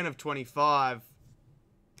 10 of 25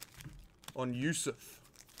 on Yusuf.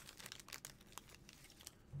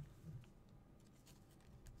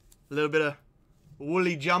 A little bit of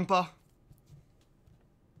woolly jumper.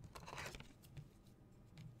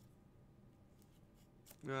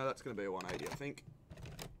 No, that's going to be a 180, I think.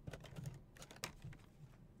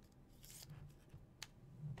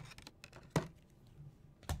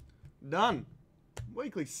 Done.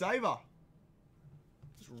 Weekly saver.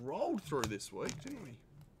 Just rolled through this week, didn't we?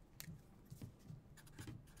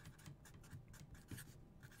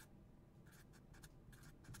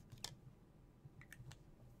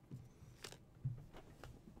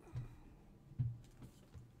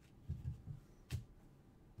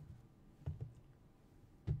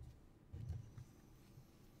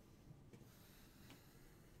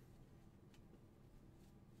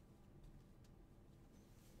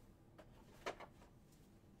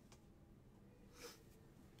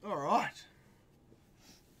 All right.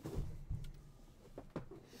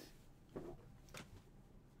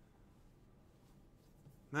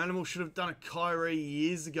 Manimal should have done a Kyrie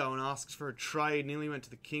years ago and asked for a trade. Nearly went to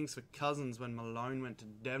the Kings for Cousins when Malone went to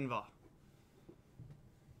Denver.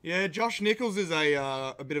 Yeah, Josh Nichols is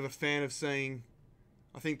a bit of a fan of seeing,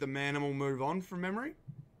 I think, the Manimal move on from memory.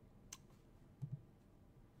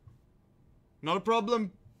 Not a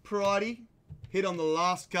problem, Pridey. Hit on the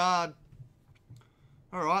last card.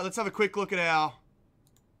 All right, let's have a quick look at our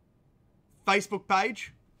Facebook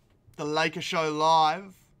page, The Laker Show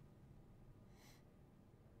Live.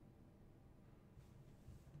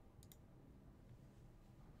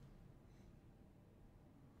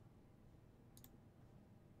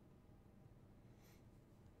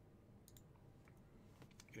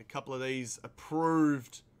 Get a couple of these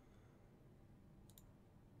approved.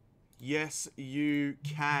 Yes, you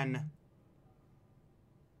can.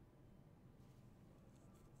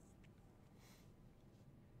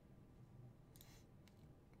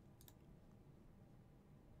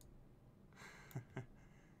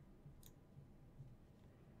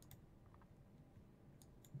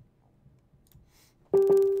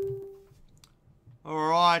 All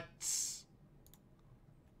right,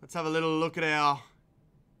 let's have a little look at our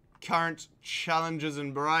current challenges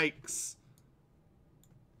and breaks.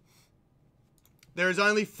 There is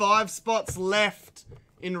only 5 spots left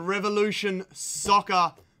in Revolution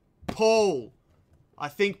Soccer. Paul. I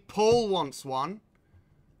think Paul wants one.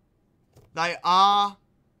 They are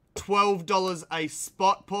 $12 a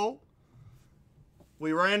spot, Paul.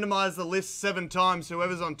 We randomize the list 7 times.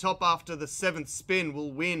 Whoever's on top after the 7th spin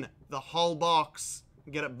will win the whole box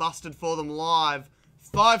and get it busted for them live.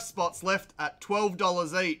 5 spots left at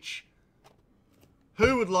 $12 each.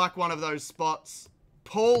 Who would like one of those spots?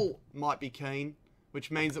 Paul might be keen, which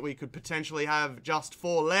means that we could potentially have just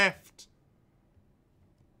 4 left.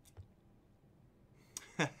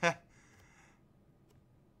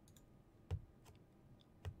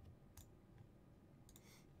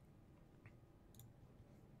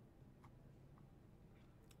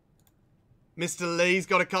 Mr. Lee's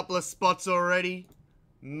got a couple of spots already.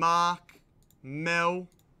 Mark, Mel.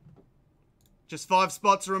 Just 5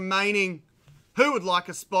 spots remaining. Who would like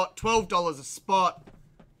a spot? $12 a spot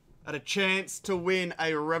at a chance to win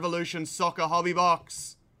a Revolution Soccer hobby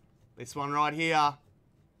box. This one right here.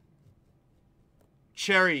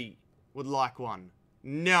 Cherry would like one.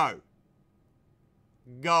 No.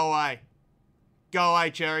 Go away. Go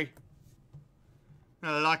away, Cherry.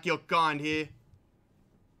 I like your kind here.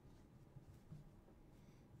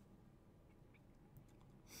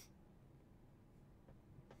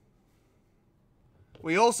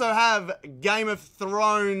 We also have Game of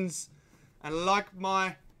Thrones, and like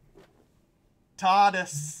my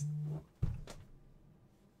TARDIS,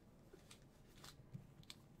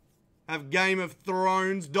 have Game of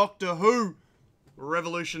Thrones, Doctor Who,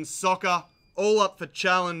 Revolution Soccer, all up for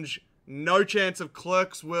challenge. No chance of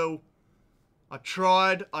Clerksville. I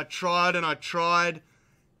tried,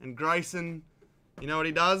 and Grayson, you know what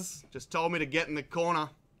he does? Just told me to get in the corner.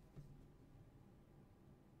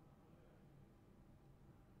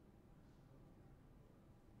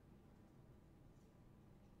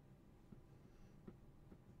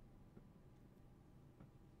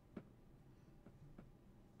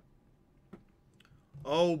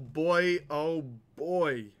 Oh boy, oh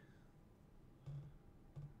boy.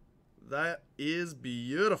 That is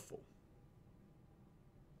beautiful.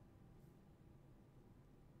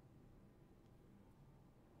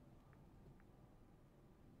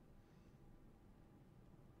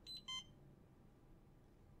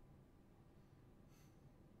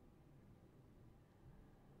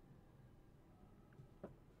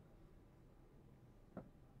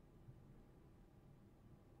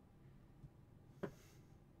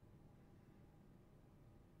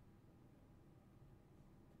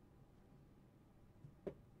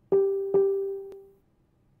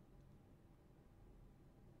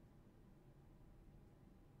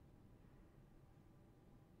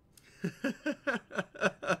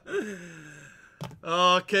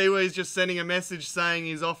 Oh, Kiwi's just sending a message saying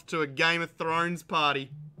he's off to a Game of Thrones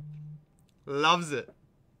party. Loves it.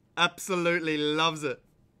 Absolutely loves it.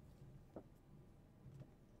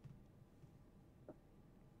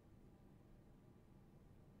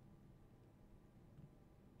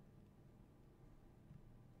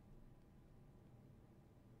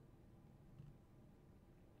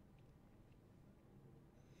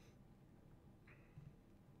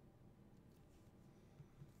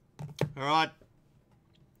 All right.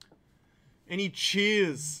 Any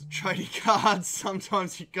cheers? Trading cards.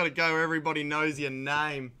 Sometimes you gotta go where everybody knows your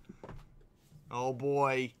name. Oh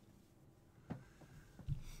boy.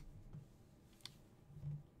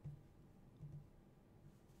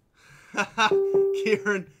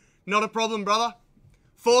 Kieran, not a problem, brother.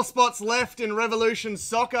 4 spots left in Revolution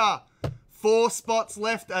Soccer. 4 spots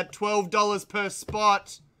left at $12 per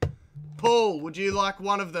spot. Paul, would you like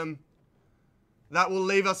one of them? That will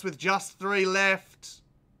leave us with just 3 left.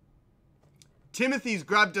 Timothy's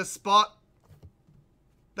grabbed a spot.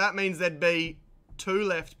 That means there'd be 2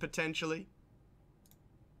 left, potentially.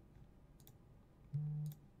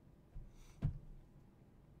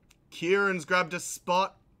 Kieran's grabbed a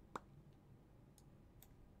spot.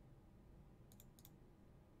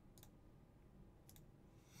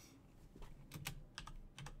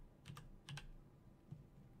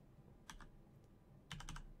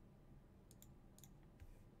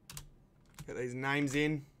 Get these names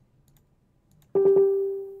in.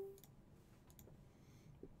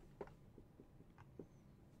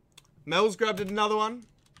 Mel's grabbed another one.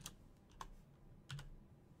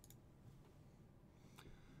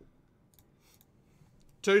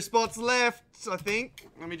 Two spots left, I think.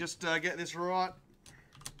 Let me just get this right.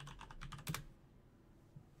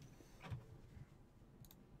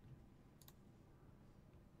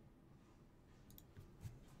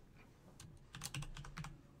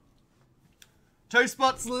 Two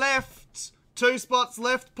spots left. 2 spots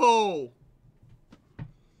left, Paul.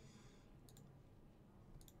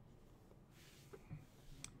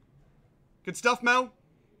 Good stuff, Mel.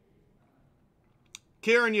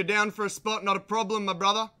 Kieran, you're down for a spot. Not a problem, my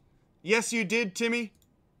brother. Yes, you did, Timmy.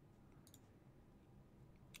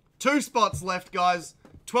 2 spots left, guys.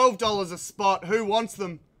 $12 a spot. Who wants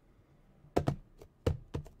them?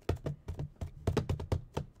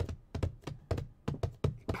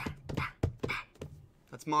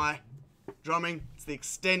 That's my drumming. It's the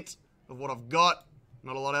extent of what I've got.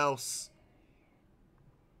 Not a lot else.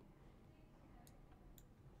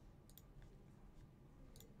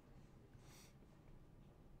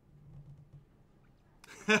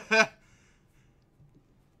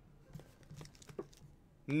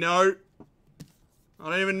 No. I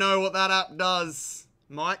don't even know what that app does,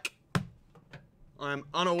 Mike. I am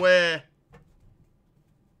unaware.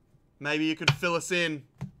 Maybe you could fill us in.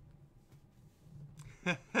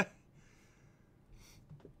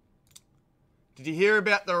 Did you hear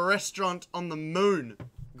about the restaurant on the moon?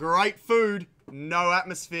 Great food, no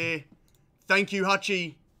atmosphere. Thank you,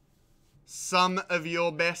 Hutchie. Some of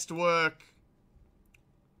your best work.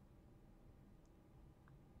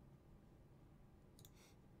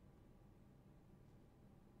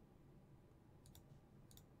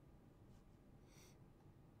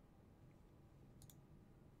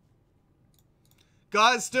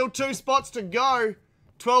 Guys, still 2 spots to go.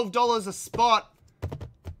 $12 a spot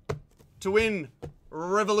to win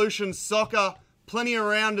Revolution Soccer. Plenty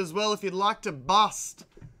around as well if you'd like to bust.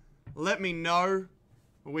 Let me know.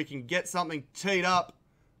 We can get something teed up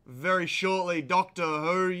very shortly. Doctor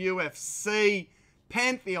Who, UFC,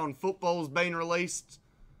 Pantheon Football's been released.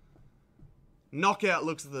 Knockout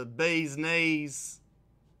looks at the bee's knees.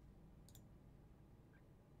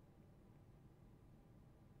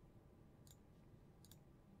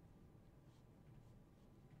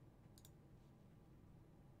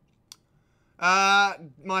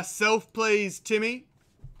 Myself, please, Timmy.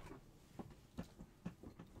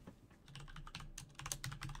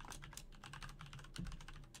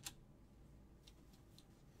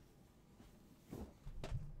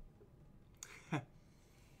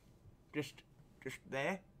 just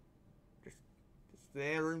there. Just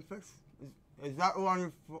there, Rufus. Is that the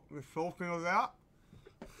one you're talking about?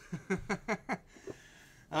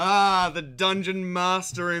 The Dungeon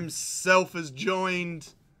Master himself has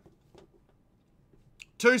joined.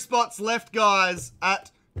 2 spots left, guys,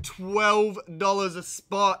 at $12 a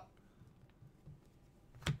spot.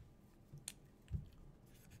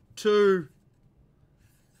 2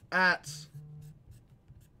 at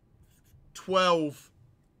 12.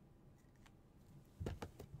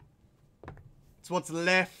 It's what's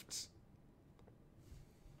left.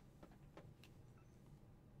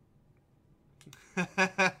 It's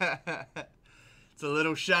a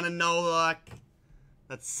little Shannon Noll-like.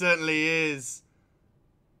 That certainly is.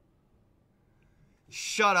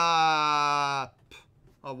 Shut up.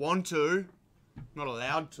 I want to. Not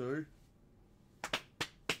allowed to.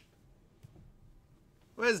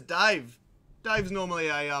 Where's Dave? Dave's normally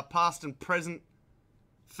a past and present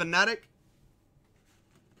fanatic.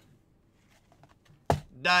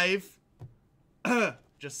 Dave.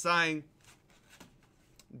 Just saying.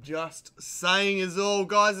 Just saying is all.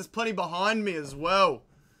 Guys, there's plenty behind me as well.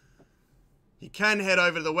 You can head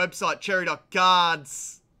over to the website,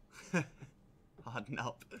 cherry.cards. Harden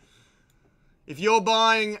up. If you're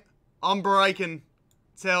buying, I'm breaking.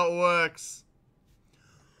 That's how it works.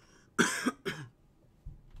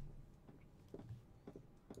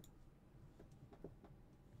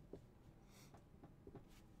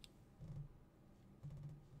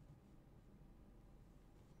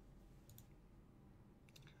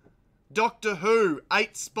 Doctor Who,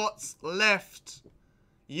 8 spots left.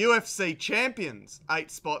 UFC Champions,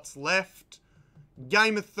 8 spots left.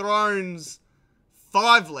 Game of Thrones,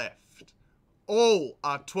 5 left. All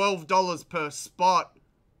are $12 per spot.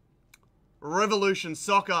 Revolution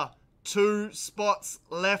Soccer, 2 spots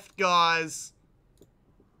left, guys.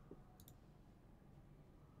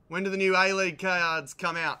 When do the new A-League cards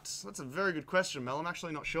come out? That's a very good question, Mel. I'm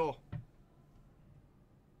actually not sure.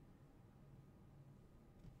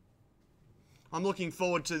 I'm looking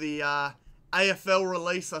forward to the AFL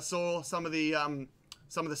release. I saw some of the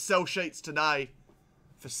sell sheets today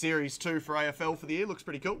for Series 2 for AFL for the year. Looks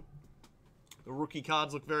pretty cool. The rookie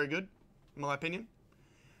cards look very good, in my opinion.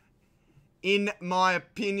 In my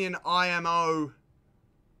opinion, IMO.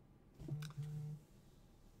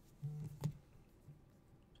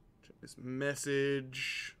 Check this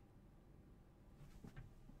message.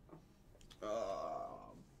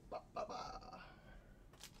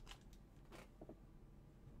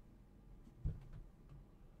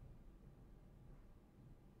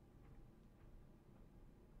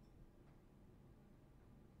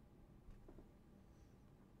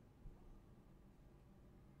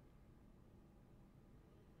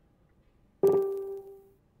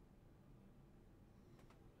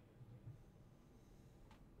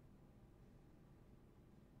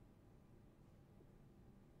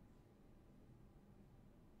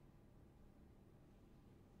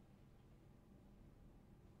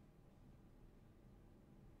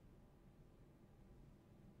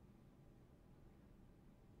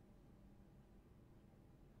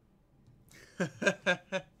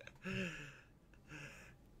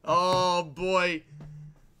 Oh, boy.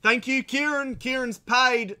 Thank you, Kieran. Kieran's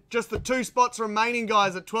paid. Just the 2 spots remaining,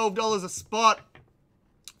 guys, at $12 a spot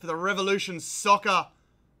for the Revolution Soccer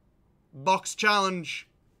Box Challenge.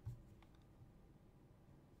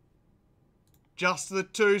 Just the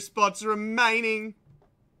 2 spots remaining.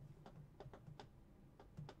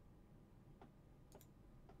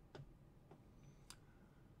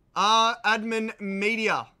 Our admin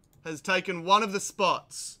media has taken one of the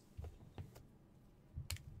spots.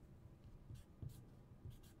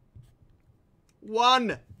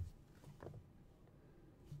 One.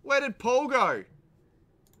 Where did Paul go?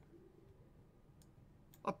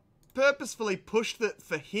 I purposefully pushed it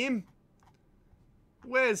for him.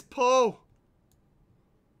 Where's Paul?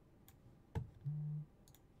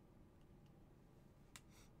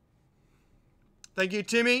 Thank you,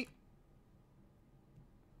 Timmy.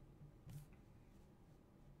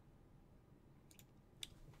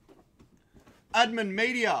 Admin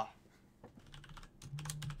media.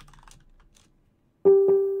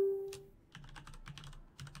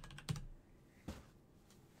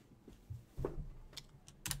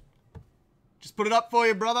 Just put it up for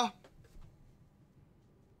you, brother.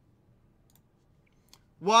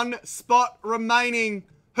 1 spot remaining.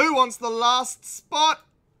 Who wants the last spot?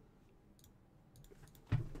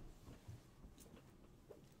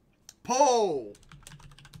 Paul.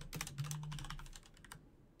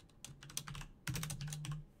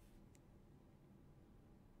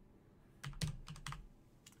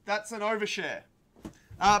 That's an overshare.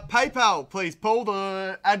 PayPal, please, Paul.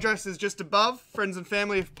 The address is just above. Friends and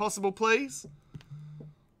family, if possible, please.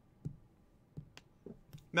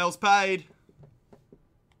 Mel's paid.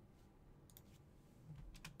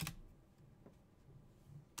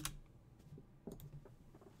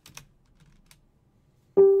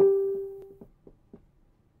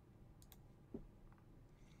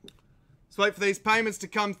 Let's wait for these payments to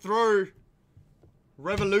come through.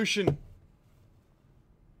 Revolution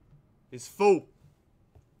is full.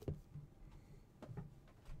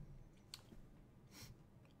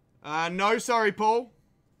 No, sorry, Paul.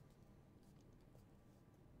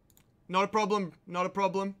 Not a problem. Not a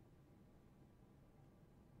problem.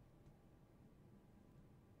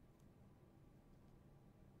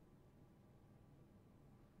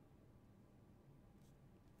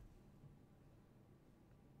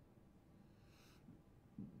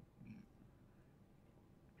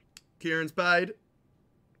 Kieran's paid.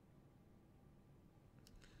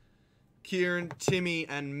 Kieran, Timmy,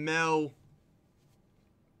 and Mel.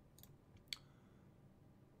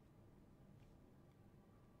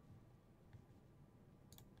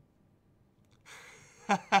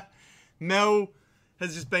 Mel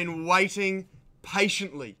has just been waiting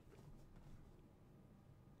patiently.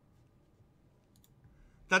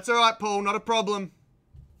 That's all right, Paul. Not a problem.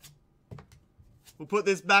 We'll put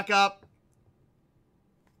this back up.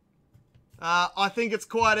 I think it's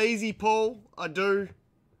quite easy, Paul. I do.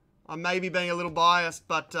 I may be being a little biased,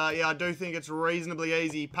 but yeah, I do think it's reasonably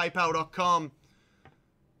easy. PayPal.com.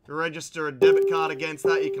 Register a debit card against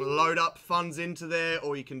that. You can load up funds into there,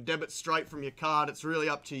 or you can debit straight from your card. It's really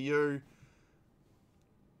up to you.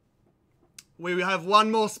 We have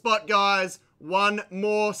one more spot, guys. One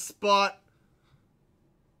more spot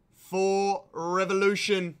for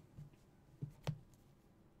Revolution.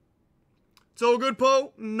 It's all good,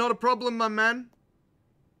 Paul. Not a problem, my man.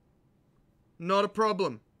 Not a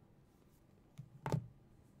problem.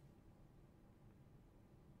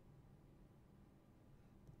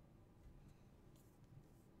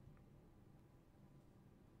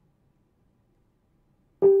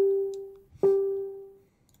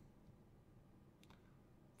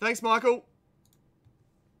 Thanks, Michael.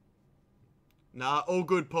 Nah, all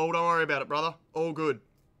good, Paul. Don't worry about it, brother. All good.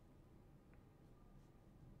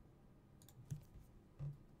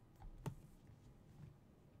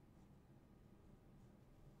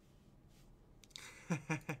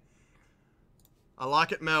 I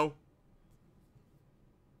like it, Mel.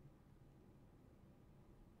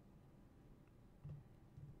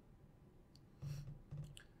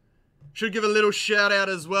 Should give a little shout out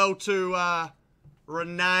as well to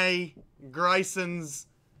Renee Grayson's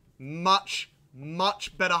much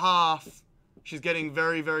better half. She's getting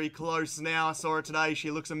very, very close now. I saw her today.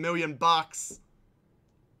 She looks $1 million.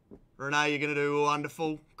 Renee, you're going to do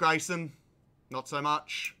wonderful. Grayson, not so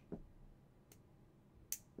much.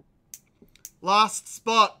 Last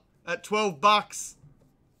spot at $12.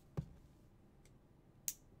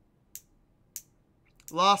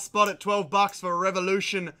 Last spot at $12 for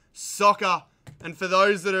Revolution Soccer. And for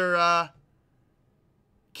those that are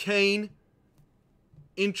keen,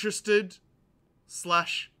 interested, /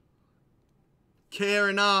 care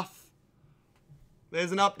enough.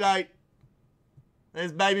 There's an update.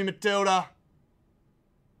 There's baby Matilda.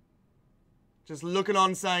 Just looking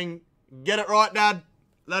on saying, get it right, Dad.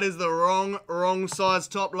 That is the wrong size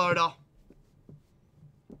top loader.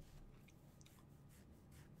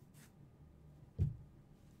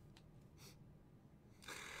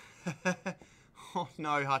 Oh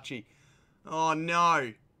no, Hutchie. Oh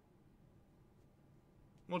no.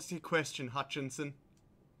 What's your question, Hutchinson?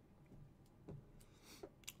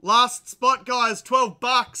 Last spot, guys.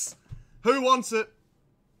 $12. Who wants it?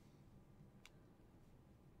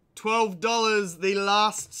 $12, the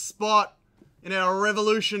last spot in our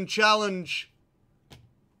Revolution Challenge.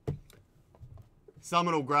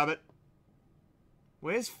 Someone will grab it.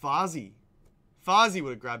 Where's Farzy? Farzy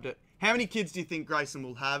would have grabbed it. How many kids do you think Grayson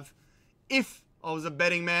will have? If I was a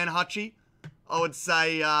betting man, Hutchie, I would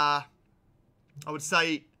say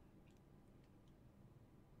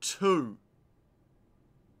 2.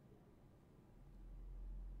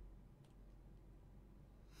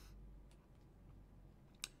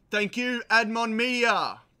 Thank you, Admon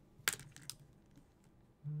Media.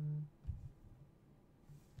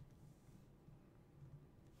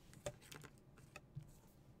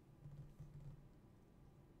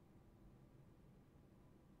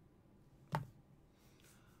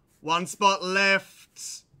 One spot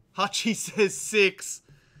left. Hutchie says 6.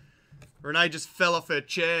 Renee just fell off her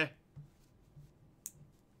chair.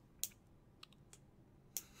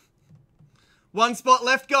 One spot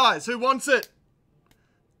left, guys. Who wants it?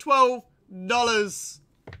 $12.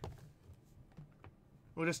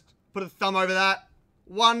 We'll just put a thumb over that.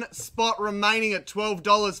 One spot remaining at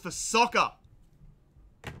 $12 for soccer.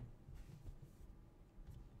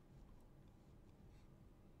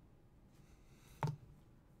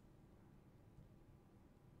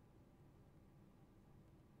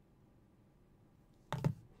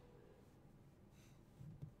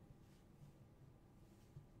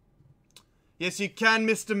 Yes, you can,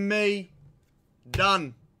 Mr. Me.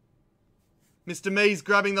 Done. Mr. Me's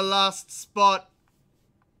grabbing the last spot.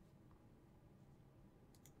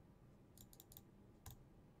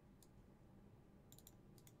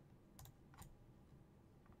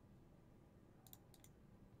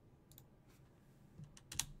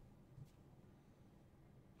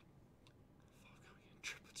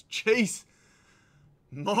 Jeez.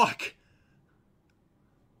 Mike.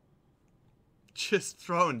 Just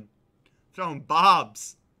throwing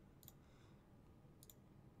barbs.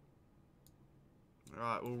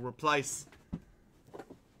 Alright, we'll replace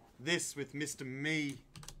this with Mr. Me.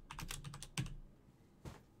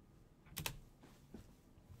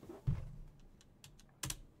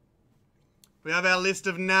 We have our list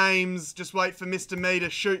of names. Just wait for Mr. Me to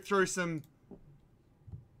shoot through some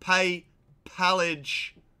pay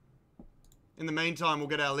pallage. In the meantime, we'll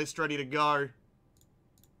get our list ready to go.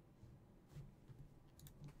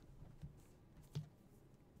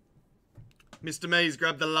 Mr. Me's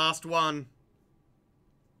grabbed the last one.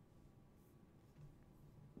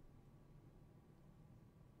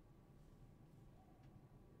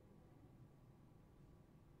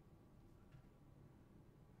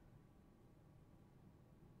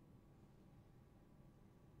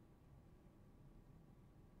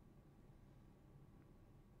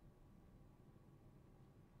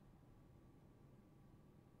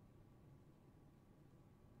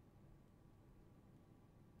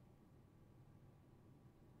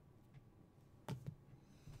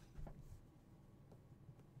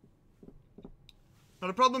 Not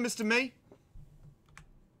a problem, Mr. Me.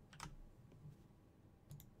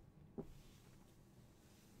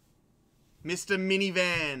 Mr.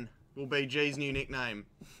 Minivan will be G's new nickname.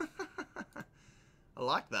 I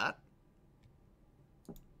like that.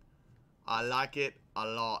 I like it a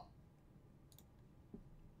lot.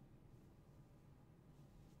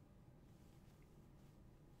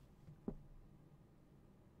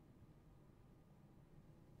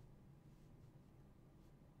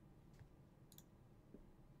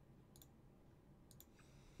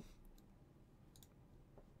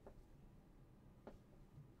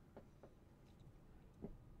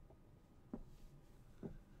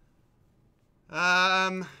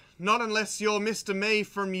 Not unless you're Mr. Me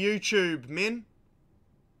from YouTube, Min.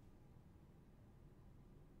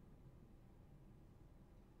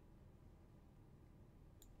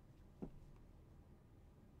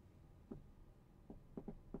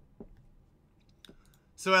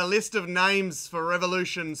 So our list of names for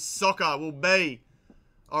Revolution Soccer will be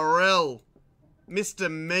Aurel, Mr.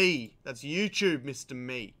 Me, that's YouTube Mr.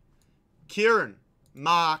 Me, Kieran,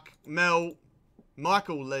 Mark, Mel,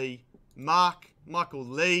 Michael Lee, Mark, Michael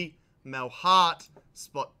Lee, Mel Hart.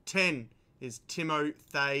 Spot 10 is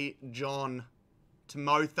Timothy John.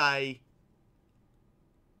 Timothy.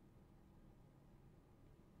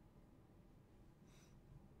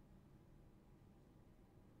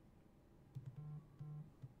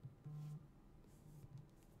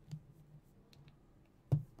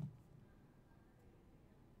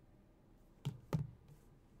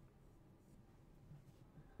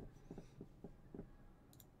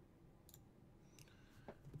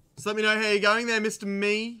 So let me know how you're going there, Mr.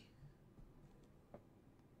 Me.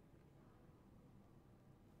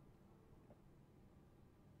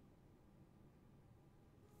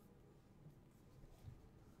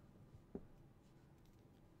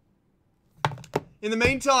 In the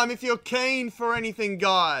meantime, if you're keen for anything,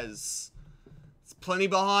 guys, there's plenty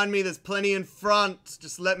behind me, there's plenty in front.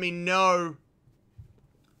 Just let me know.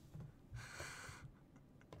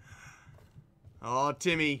 Oh,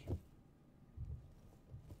 Timmy.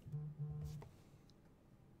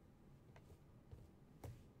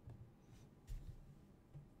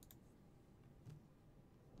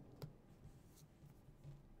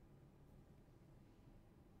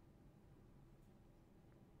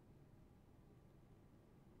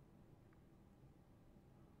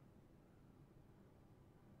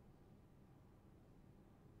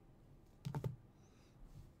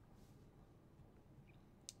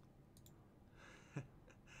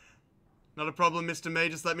 Not a problem, Mr. Me.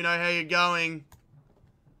 Just let me know how you're going.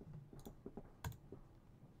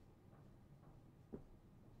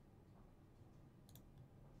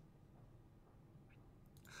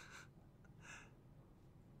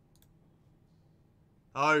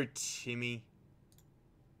 Oh, Timmy.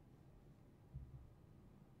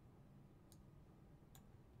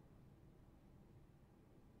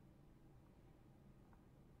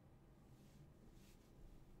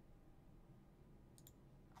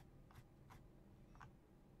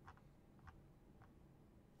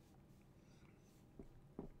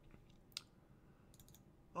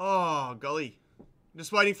 Oh, golly.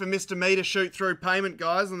 Just waiting for Mr. Me to shoot through payment,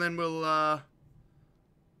 guys, and then we'll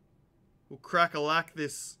crack-a-lack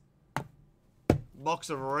this box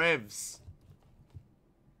of revs.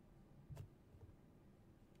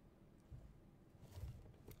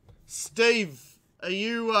 Steve, are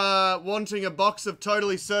you wanting a box of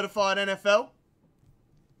Totally Certified NFL?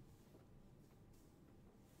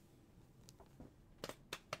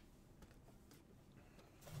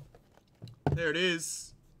 There it is.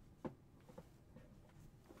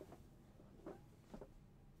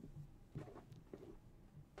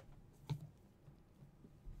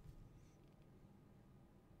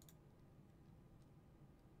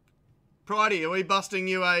 Pridey, are we busting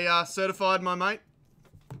you a certified, my mate?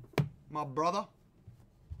 My brother?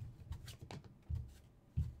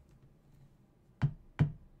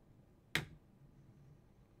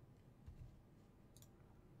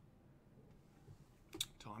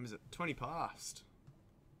 Time is it? 20 past.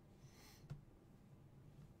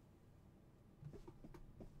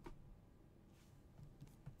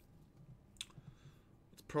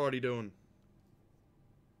 What's Pridey doing?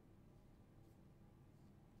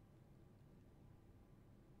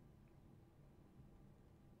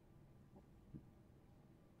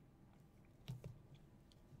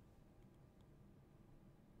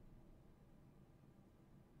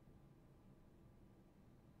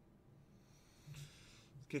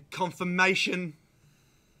 Get confirmation.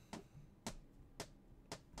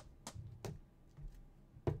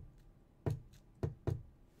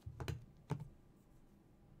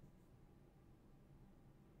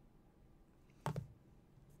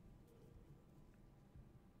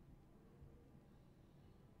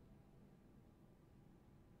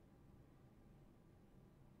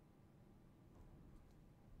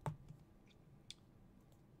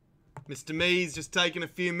 Mr. Me's just taking a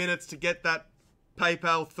few minutes to get that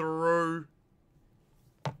PayPal through.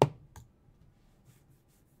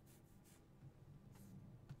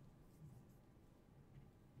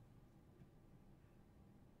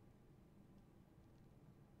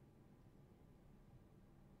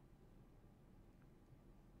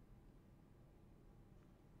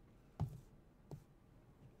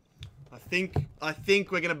 I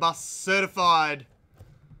think we're gonna bust certified.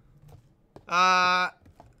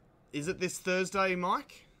 Is it this Thursday,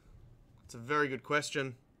 Mike? It's a very good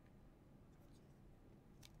question.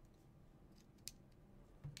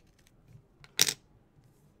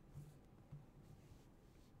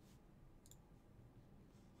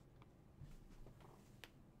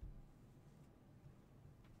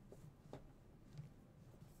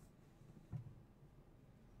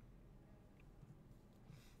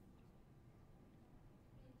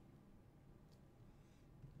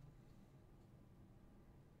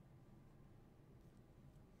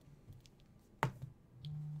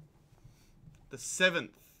 The 7th.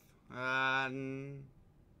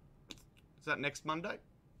 Is that next Monday?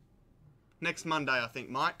 Next Monday, I think,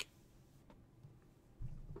 Mike.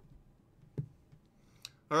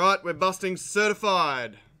 Alright, we're busting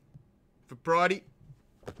certified for Bridie.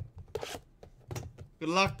 Good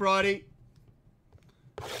luck, Bridie.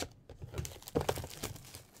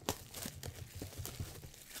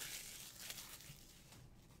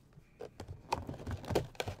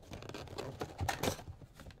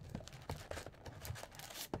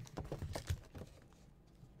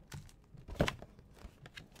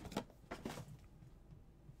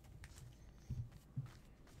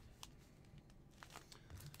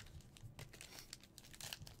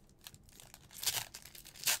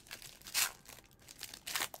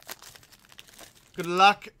 Good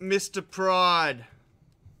luck, Mr. Pride.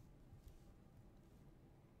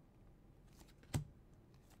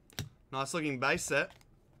 Nice looking base set.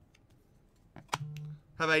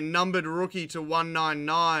 Have a numbered rookie to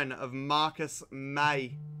 199 of Marcus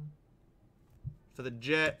May for the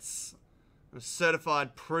Jets. And a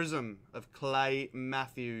certified prism of Clay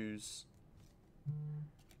Matthews.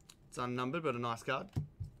 It's unnumbered, but a nice card.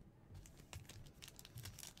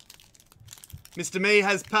 Mr. Me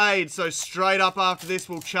has paid, so straight up after this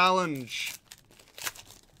we'll challenge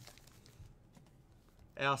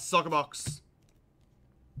our soccer box.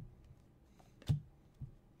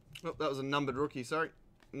 Oh, that was a numbered rookie, sorry.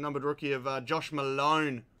 Numbered rookie of Josh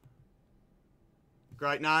Malone.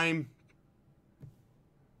 Great name.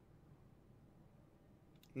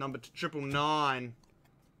 Numbered to 999.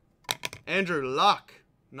 Andrew Luck.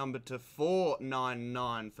 Numbered to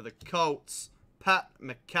 499 for the Colts. Pat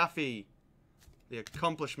McAfee. The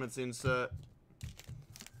accomplishments insert.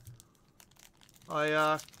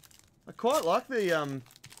 I quite like the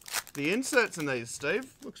inserts in these,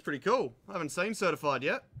 Steve. Looks pretty cool. I haven't seen certified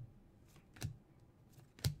yet.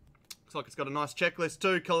 Looks like it's got a nice checklist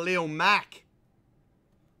too. Khalil Mack.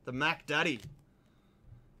 The Mac Daddy.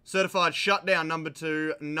 Certified shutdown number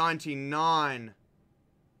 299.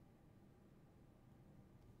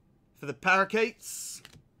 For the Parakeets.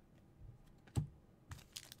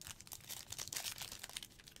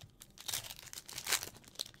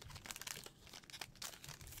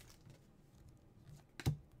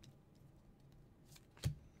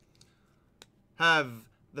 Have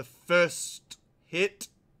the first hit,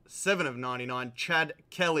 7 of 99, Chad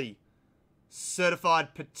Kelly.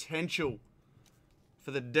 Certified potential for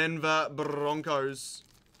the Denver Broncos.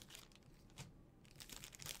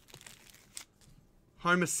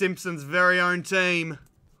 Homer Simpson's very own team.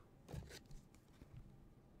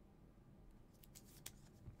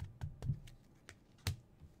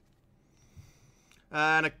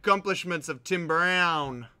 And accomplishments of Tim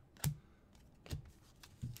Brown.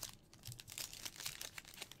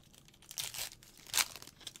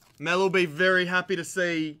 Mel will be very happy to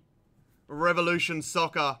see Revolution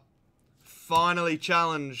Soccer finally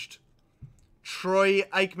challenged. Troy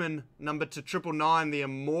Aikman, number to 999, the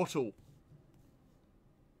Immortal.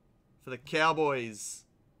 For the Cowboys,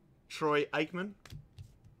 Troy Aikman.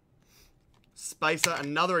 Spacer,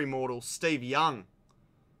 another Immortal, Steve Young.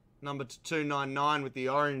 Number to 299 with the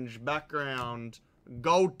orange background.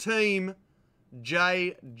 Gold Team,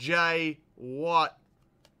 J.J. Watt.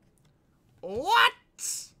 What?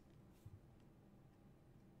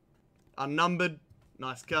 Unnumbered.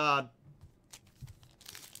 Nice card.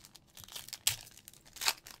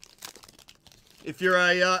 If you're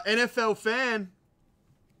a NFL fan,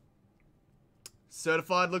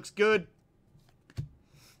 certified looks good.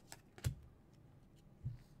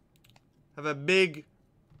 Have a big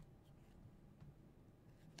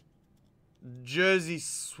jersey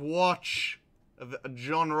swatch of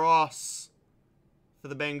John Ross for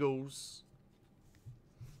the Bengals.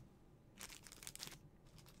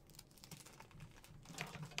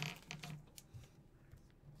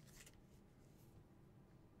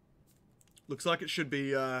 Looks like it should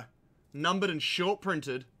be numbered and short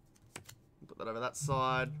printed. Put that over that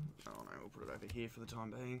side. Oh no, we'll put it over here for the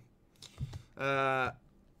time being.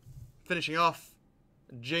 Finishing off,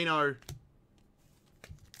 Gino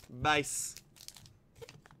base.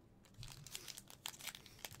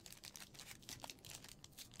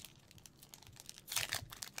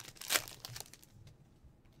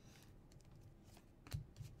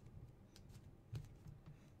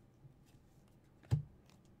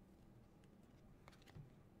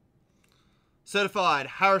 Certified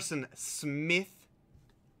Harrison Smith.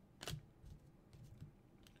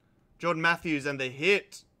 Jordan Matthews and the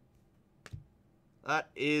hit. That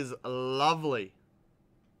is lovely.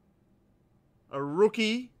 A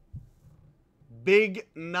rookie. Big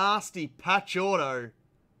nasty patch auto.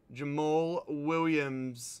 Jamal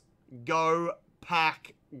Williams. Go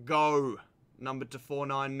Pack Go. Numbered to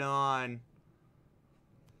 499.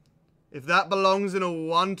 If that belongs in a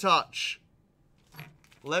one touch,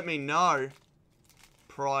 let me know,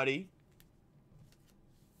 Pridey.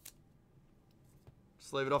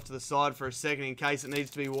 Just leave it off to the side for a second in case it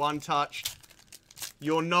needs to be one touched.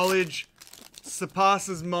 Your knowledge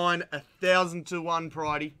surpasses mine 1,000 to 1,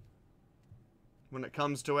 Pridey. When it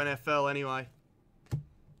comes to NFL anyway.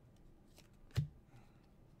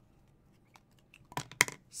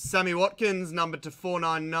 Sammy Watkins, numbered to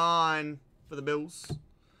 499 for the Bills.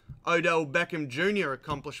 Odell Beckham Jr.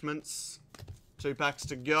 accomplishments. 2 packs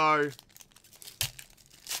to go.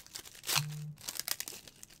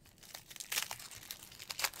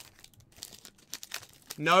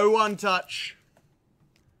 No one touch.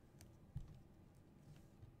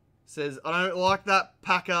 Says, I don't like that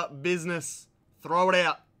Packer business. Throw it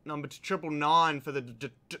out. Number to 999 for the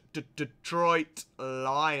Detroit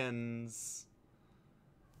Lions.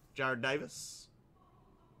 Jared Davis.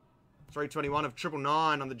 321 of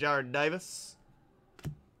 999 on the Jared Davis.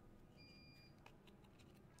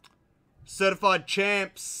 Certified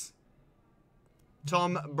Champs.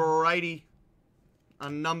 Tom Brady.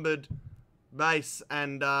 Unnumbered base.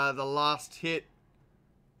 And the last hit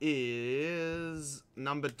is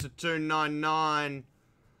numbered to 299.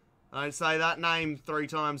 I don't say that name 3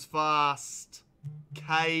 times fast.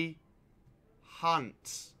 K.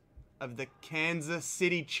 Hunt of the Kansas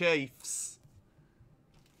City Chiefs.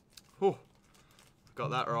 Whew. Got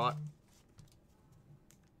that right.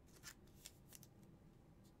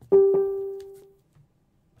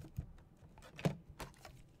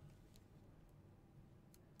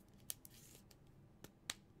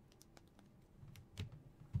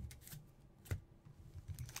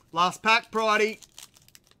 Last pack, Pridey.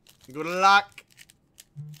 Good luck.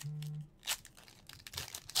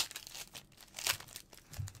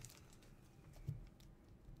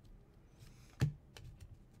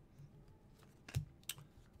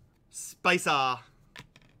 Spacer.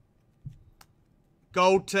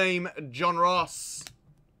 Gold Team, John Ross.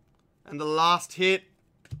 And the last hit.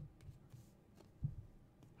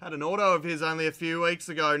 Had an auto of his only a few weeks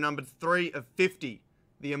ago, numbered 3 of 50.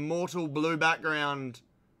 The immortal blue background,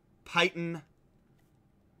 Peyton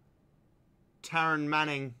Taron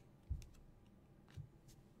Manning.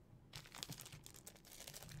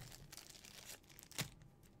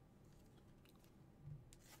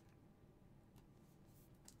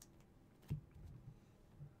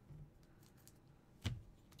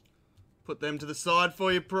 Put them to the side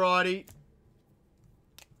for you, Pridey.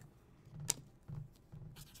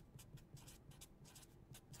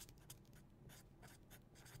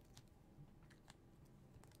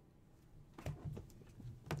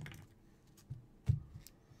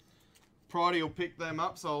 Pridey will pick them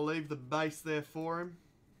up, so I'll leave the base there for him.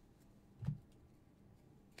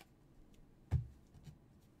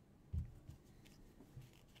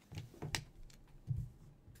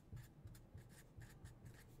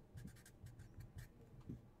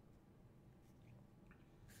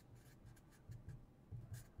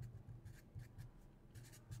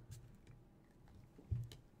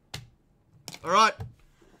 All right.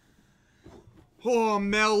 Oh,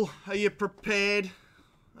 Mel, are you prepared?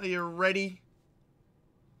 Are you ready?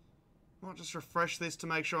 I'll just refresh this to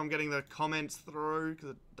make sure I'm getting the comments through, because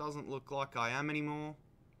it doesn't look like I am anymore.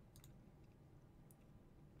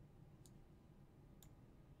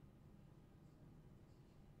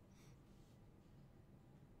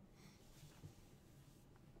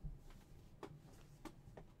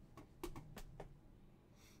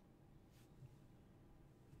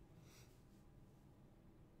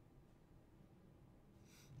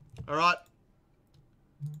 All right.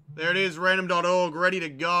 There it is, random.org, ready to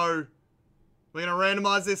go. We're going to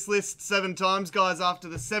randomize this list 7 times, guys, after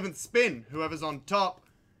the 7th spin. Whoever's on top,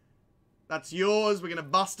 that's yours. We're going to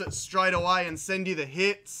bust it straight away and send you the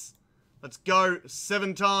hits. Let's go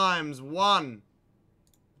 7 times. 1,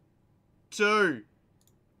 2,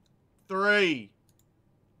 3,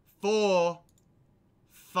 4,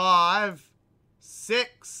 5,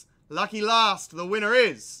 6. Lucky last. The winner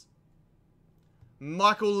is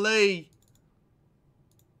Michael Lee.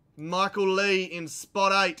 Michael Lee in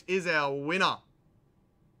spot 8 is our winner.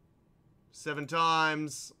 7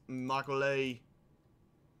 times, Michael Lee.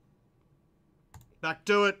 Back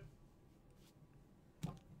to it.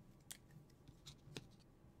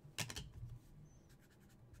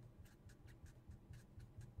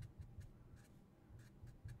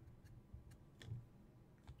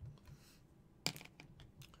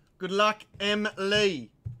 Good luck, M.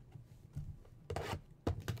 Lee.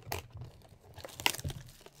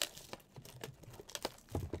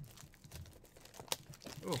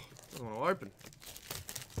 Oh. now open.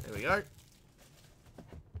 There we go.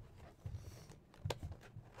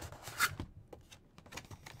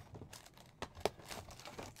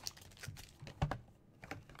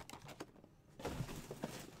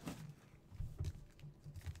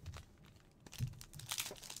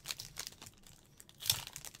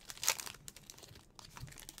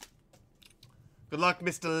 Good luck,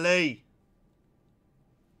 Mr. Lee.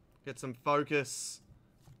 Get some focus.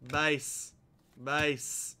 Base.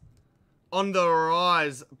 Base. On the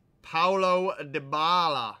rise, Paulo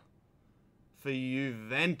Dybala for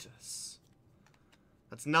Juventus.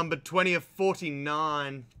 That's number 20 of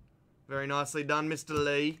 49. Very nicely done, Mr.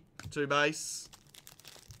 Lee. 2 base.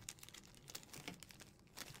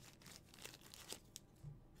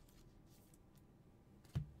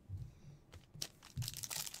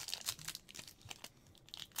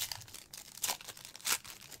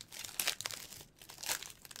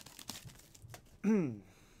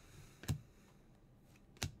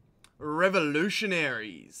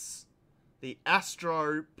 Revolutionaries. The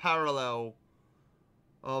Astro parallel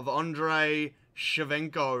of Andrei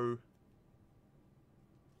Shevchenko.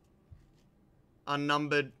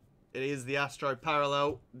 Unnumbered. It is the Astro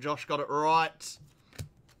parallel. Josh got it right.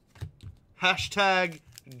 Hashtag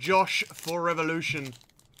Josh for Revolution.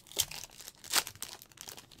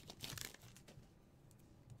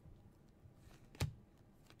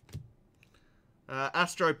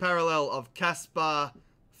 Astro parallel of Caspar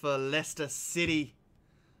for Leicester City.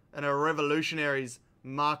 And a Revolutionaries,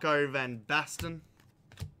 Marco van Basten.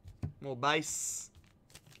 More base.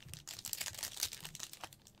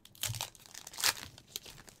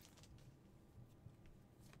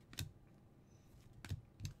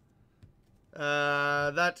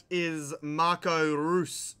 That is Marco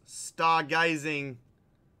Reus, Stargazing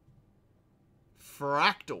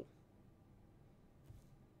Fractal.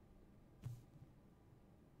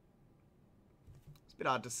 Bit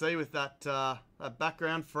hard to see with that that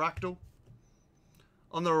background fractal.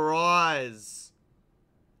 On the rise,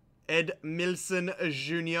 Ed Milson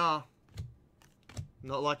Jr.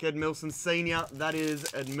 Not like Ed Milson Sr. That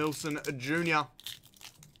is Ed Milson Jr.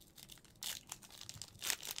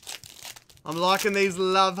 I'm liking these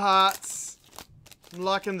love hearts. I'm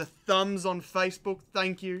liking the thumbs on Facebook.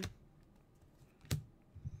 Thank you.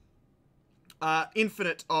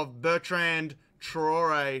 Infinite of Bertrand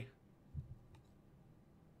Traore.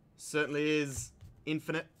 Certainly is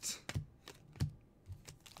infinite.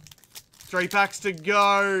 3 packs to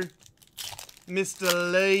go.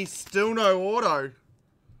 Mr. Lee, still no auto.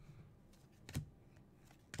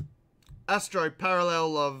 Astro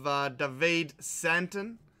parallel of David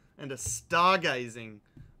Santon and a Stargazing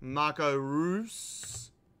Marco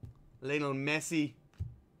Reus. Lionel Messi.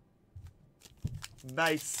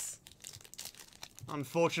 Base.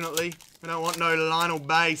 Unfortunately, we don't want no Lionel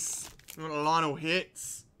base. We want Lionel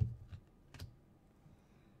hits.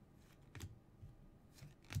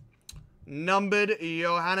 Numbered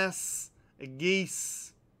Johannes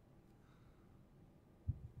Geese.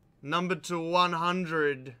 Numbered to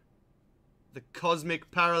 100. The Cosmic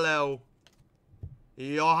Parallel.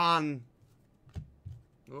 Johan.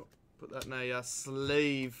 Oh, put that in a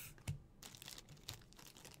sleeve.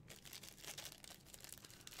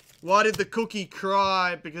 Why did the cookie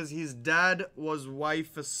cry? Because his dad was away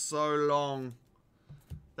for so long.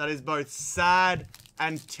 That is both sad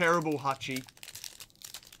and terrible, Hutchie.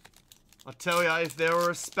 I tell ya, if there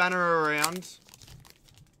were a spanner around,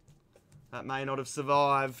 that may not have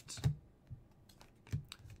survived.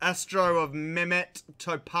 Astro of Mehmet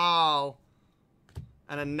Topal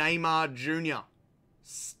and a Neymar Jr.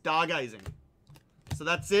 Stargazing. So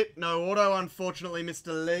that's it. No auto, unfortunately,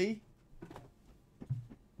 Mr. Lee.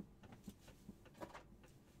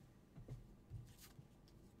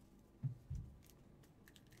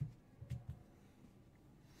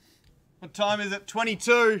 What time is it?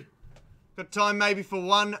 22. Got time maybe for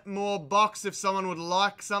one more box if someone would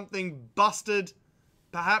like something busted.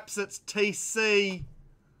 Perhaps it's TC.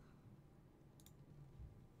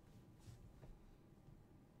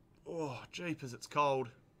 Oh, jeepers, it's cold.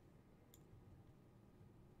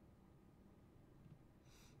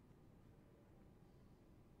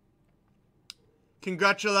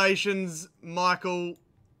 Congratulations, Michael.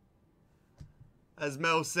 As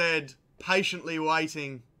Mel said, patiently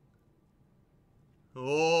waiting.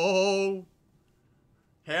 Oh,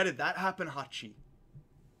 how did that happen, Hutchie?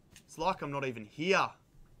 It's like I'm not even here.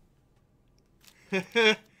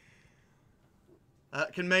 That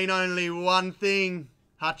can mean only one thing,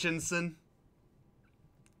 Hutchinson.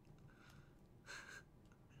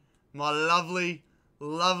 My lovely,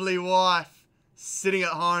 lovely wife sitting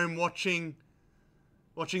at home watching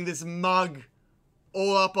this mug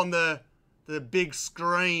all up on the the big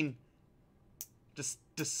screen just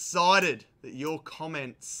decided that your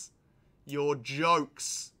comments, your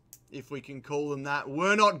jokes, if we can call them that,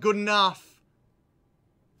 were not good enough.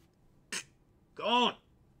 Gone.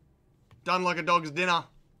 Done like a dog's dinner.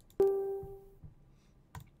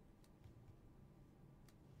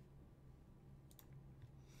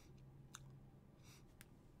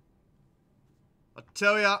 I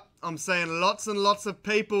tell ya, I'm seeing lots and lots of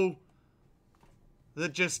people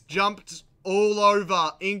that just jumped all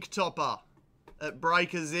over Inktopper at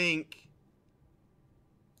Breakers Inc.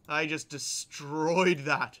 They just destroyed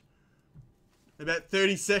that. In about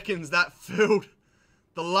 30 seconds, that filled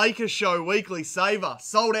the Lakers Show Weekly Saver.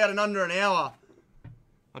 Sold out in under an hour.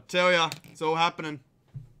 I tell ya, it's all happening.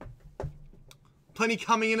 Plenty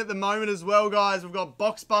coming in at the moment as well, guys. We've got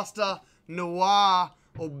Boxbuster Noir,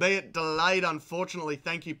 albeit delayed, unfortunately.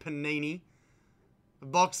 Thank you, Panini.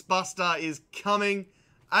 Boxbuster is coming.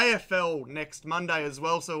 AFL next Monday as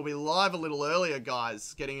well, so we'll be live a little earlier,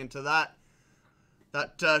 guys, getting into that.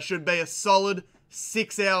 That should be a solid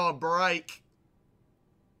 6-hour break.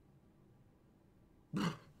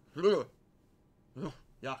 Yuck.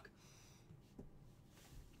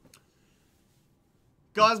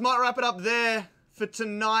 Guys, might wrap it up there for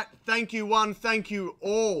tonight. Thank you, one. Thank you,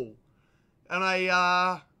 all. And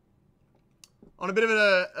on a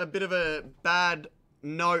bit of a bad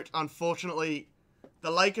note, unfortunately, the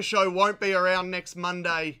Lakers Show won't be around next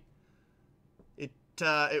Monday.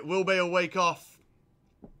 It will be a week off.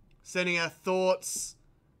 Sending our thoughts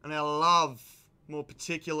and our love, more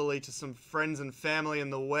particularly, to some friends and family in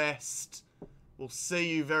the West. We'll see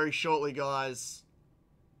you very shortly, guys.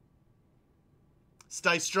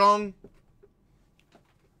 Stay strong.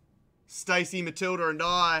 Stacey, Matilda, and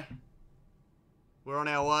I, we're on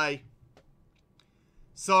our way.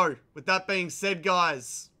 So, with that being said,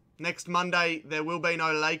 guys, next Monday, there will be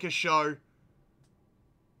no Lakers Show.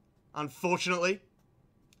 Unfortunately,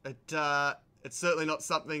 it's certainly not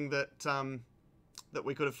something that that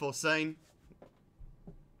we could have foreseen.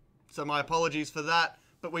 So my apologies for that.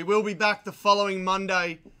 But we will be back the following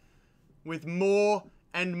Monday with more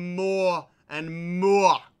and more and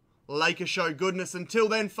more Lakers Show goodness. Until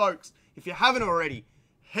then, folks, if you haven't already,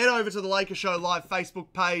 head over to the Lakers Show Live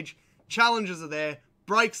Facebook page. Challenges are there.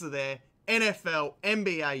 Breaks are there. NFL,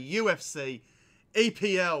 NBA, UFC,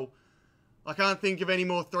 EPL. I can't think of any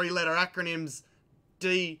more three-letter acronyms.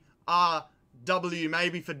 DRW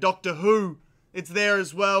maybe for Doctor Who. It's there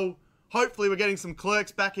as well. Hopefully we're getting some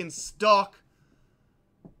clerks back in stock.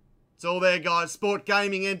 It's all there, guys. Sport,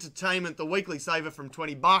 gaming, entertainment, the weekly saver from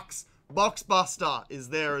 $20. Boxbuster is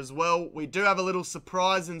there as well. We do have a little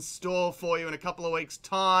surprise in store for you in a couple of weeks'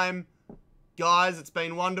 time. Guys, it's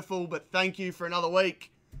been wonderful, but thank you for another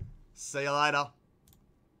week. See you later.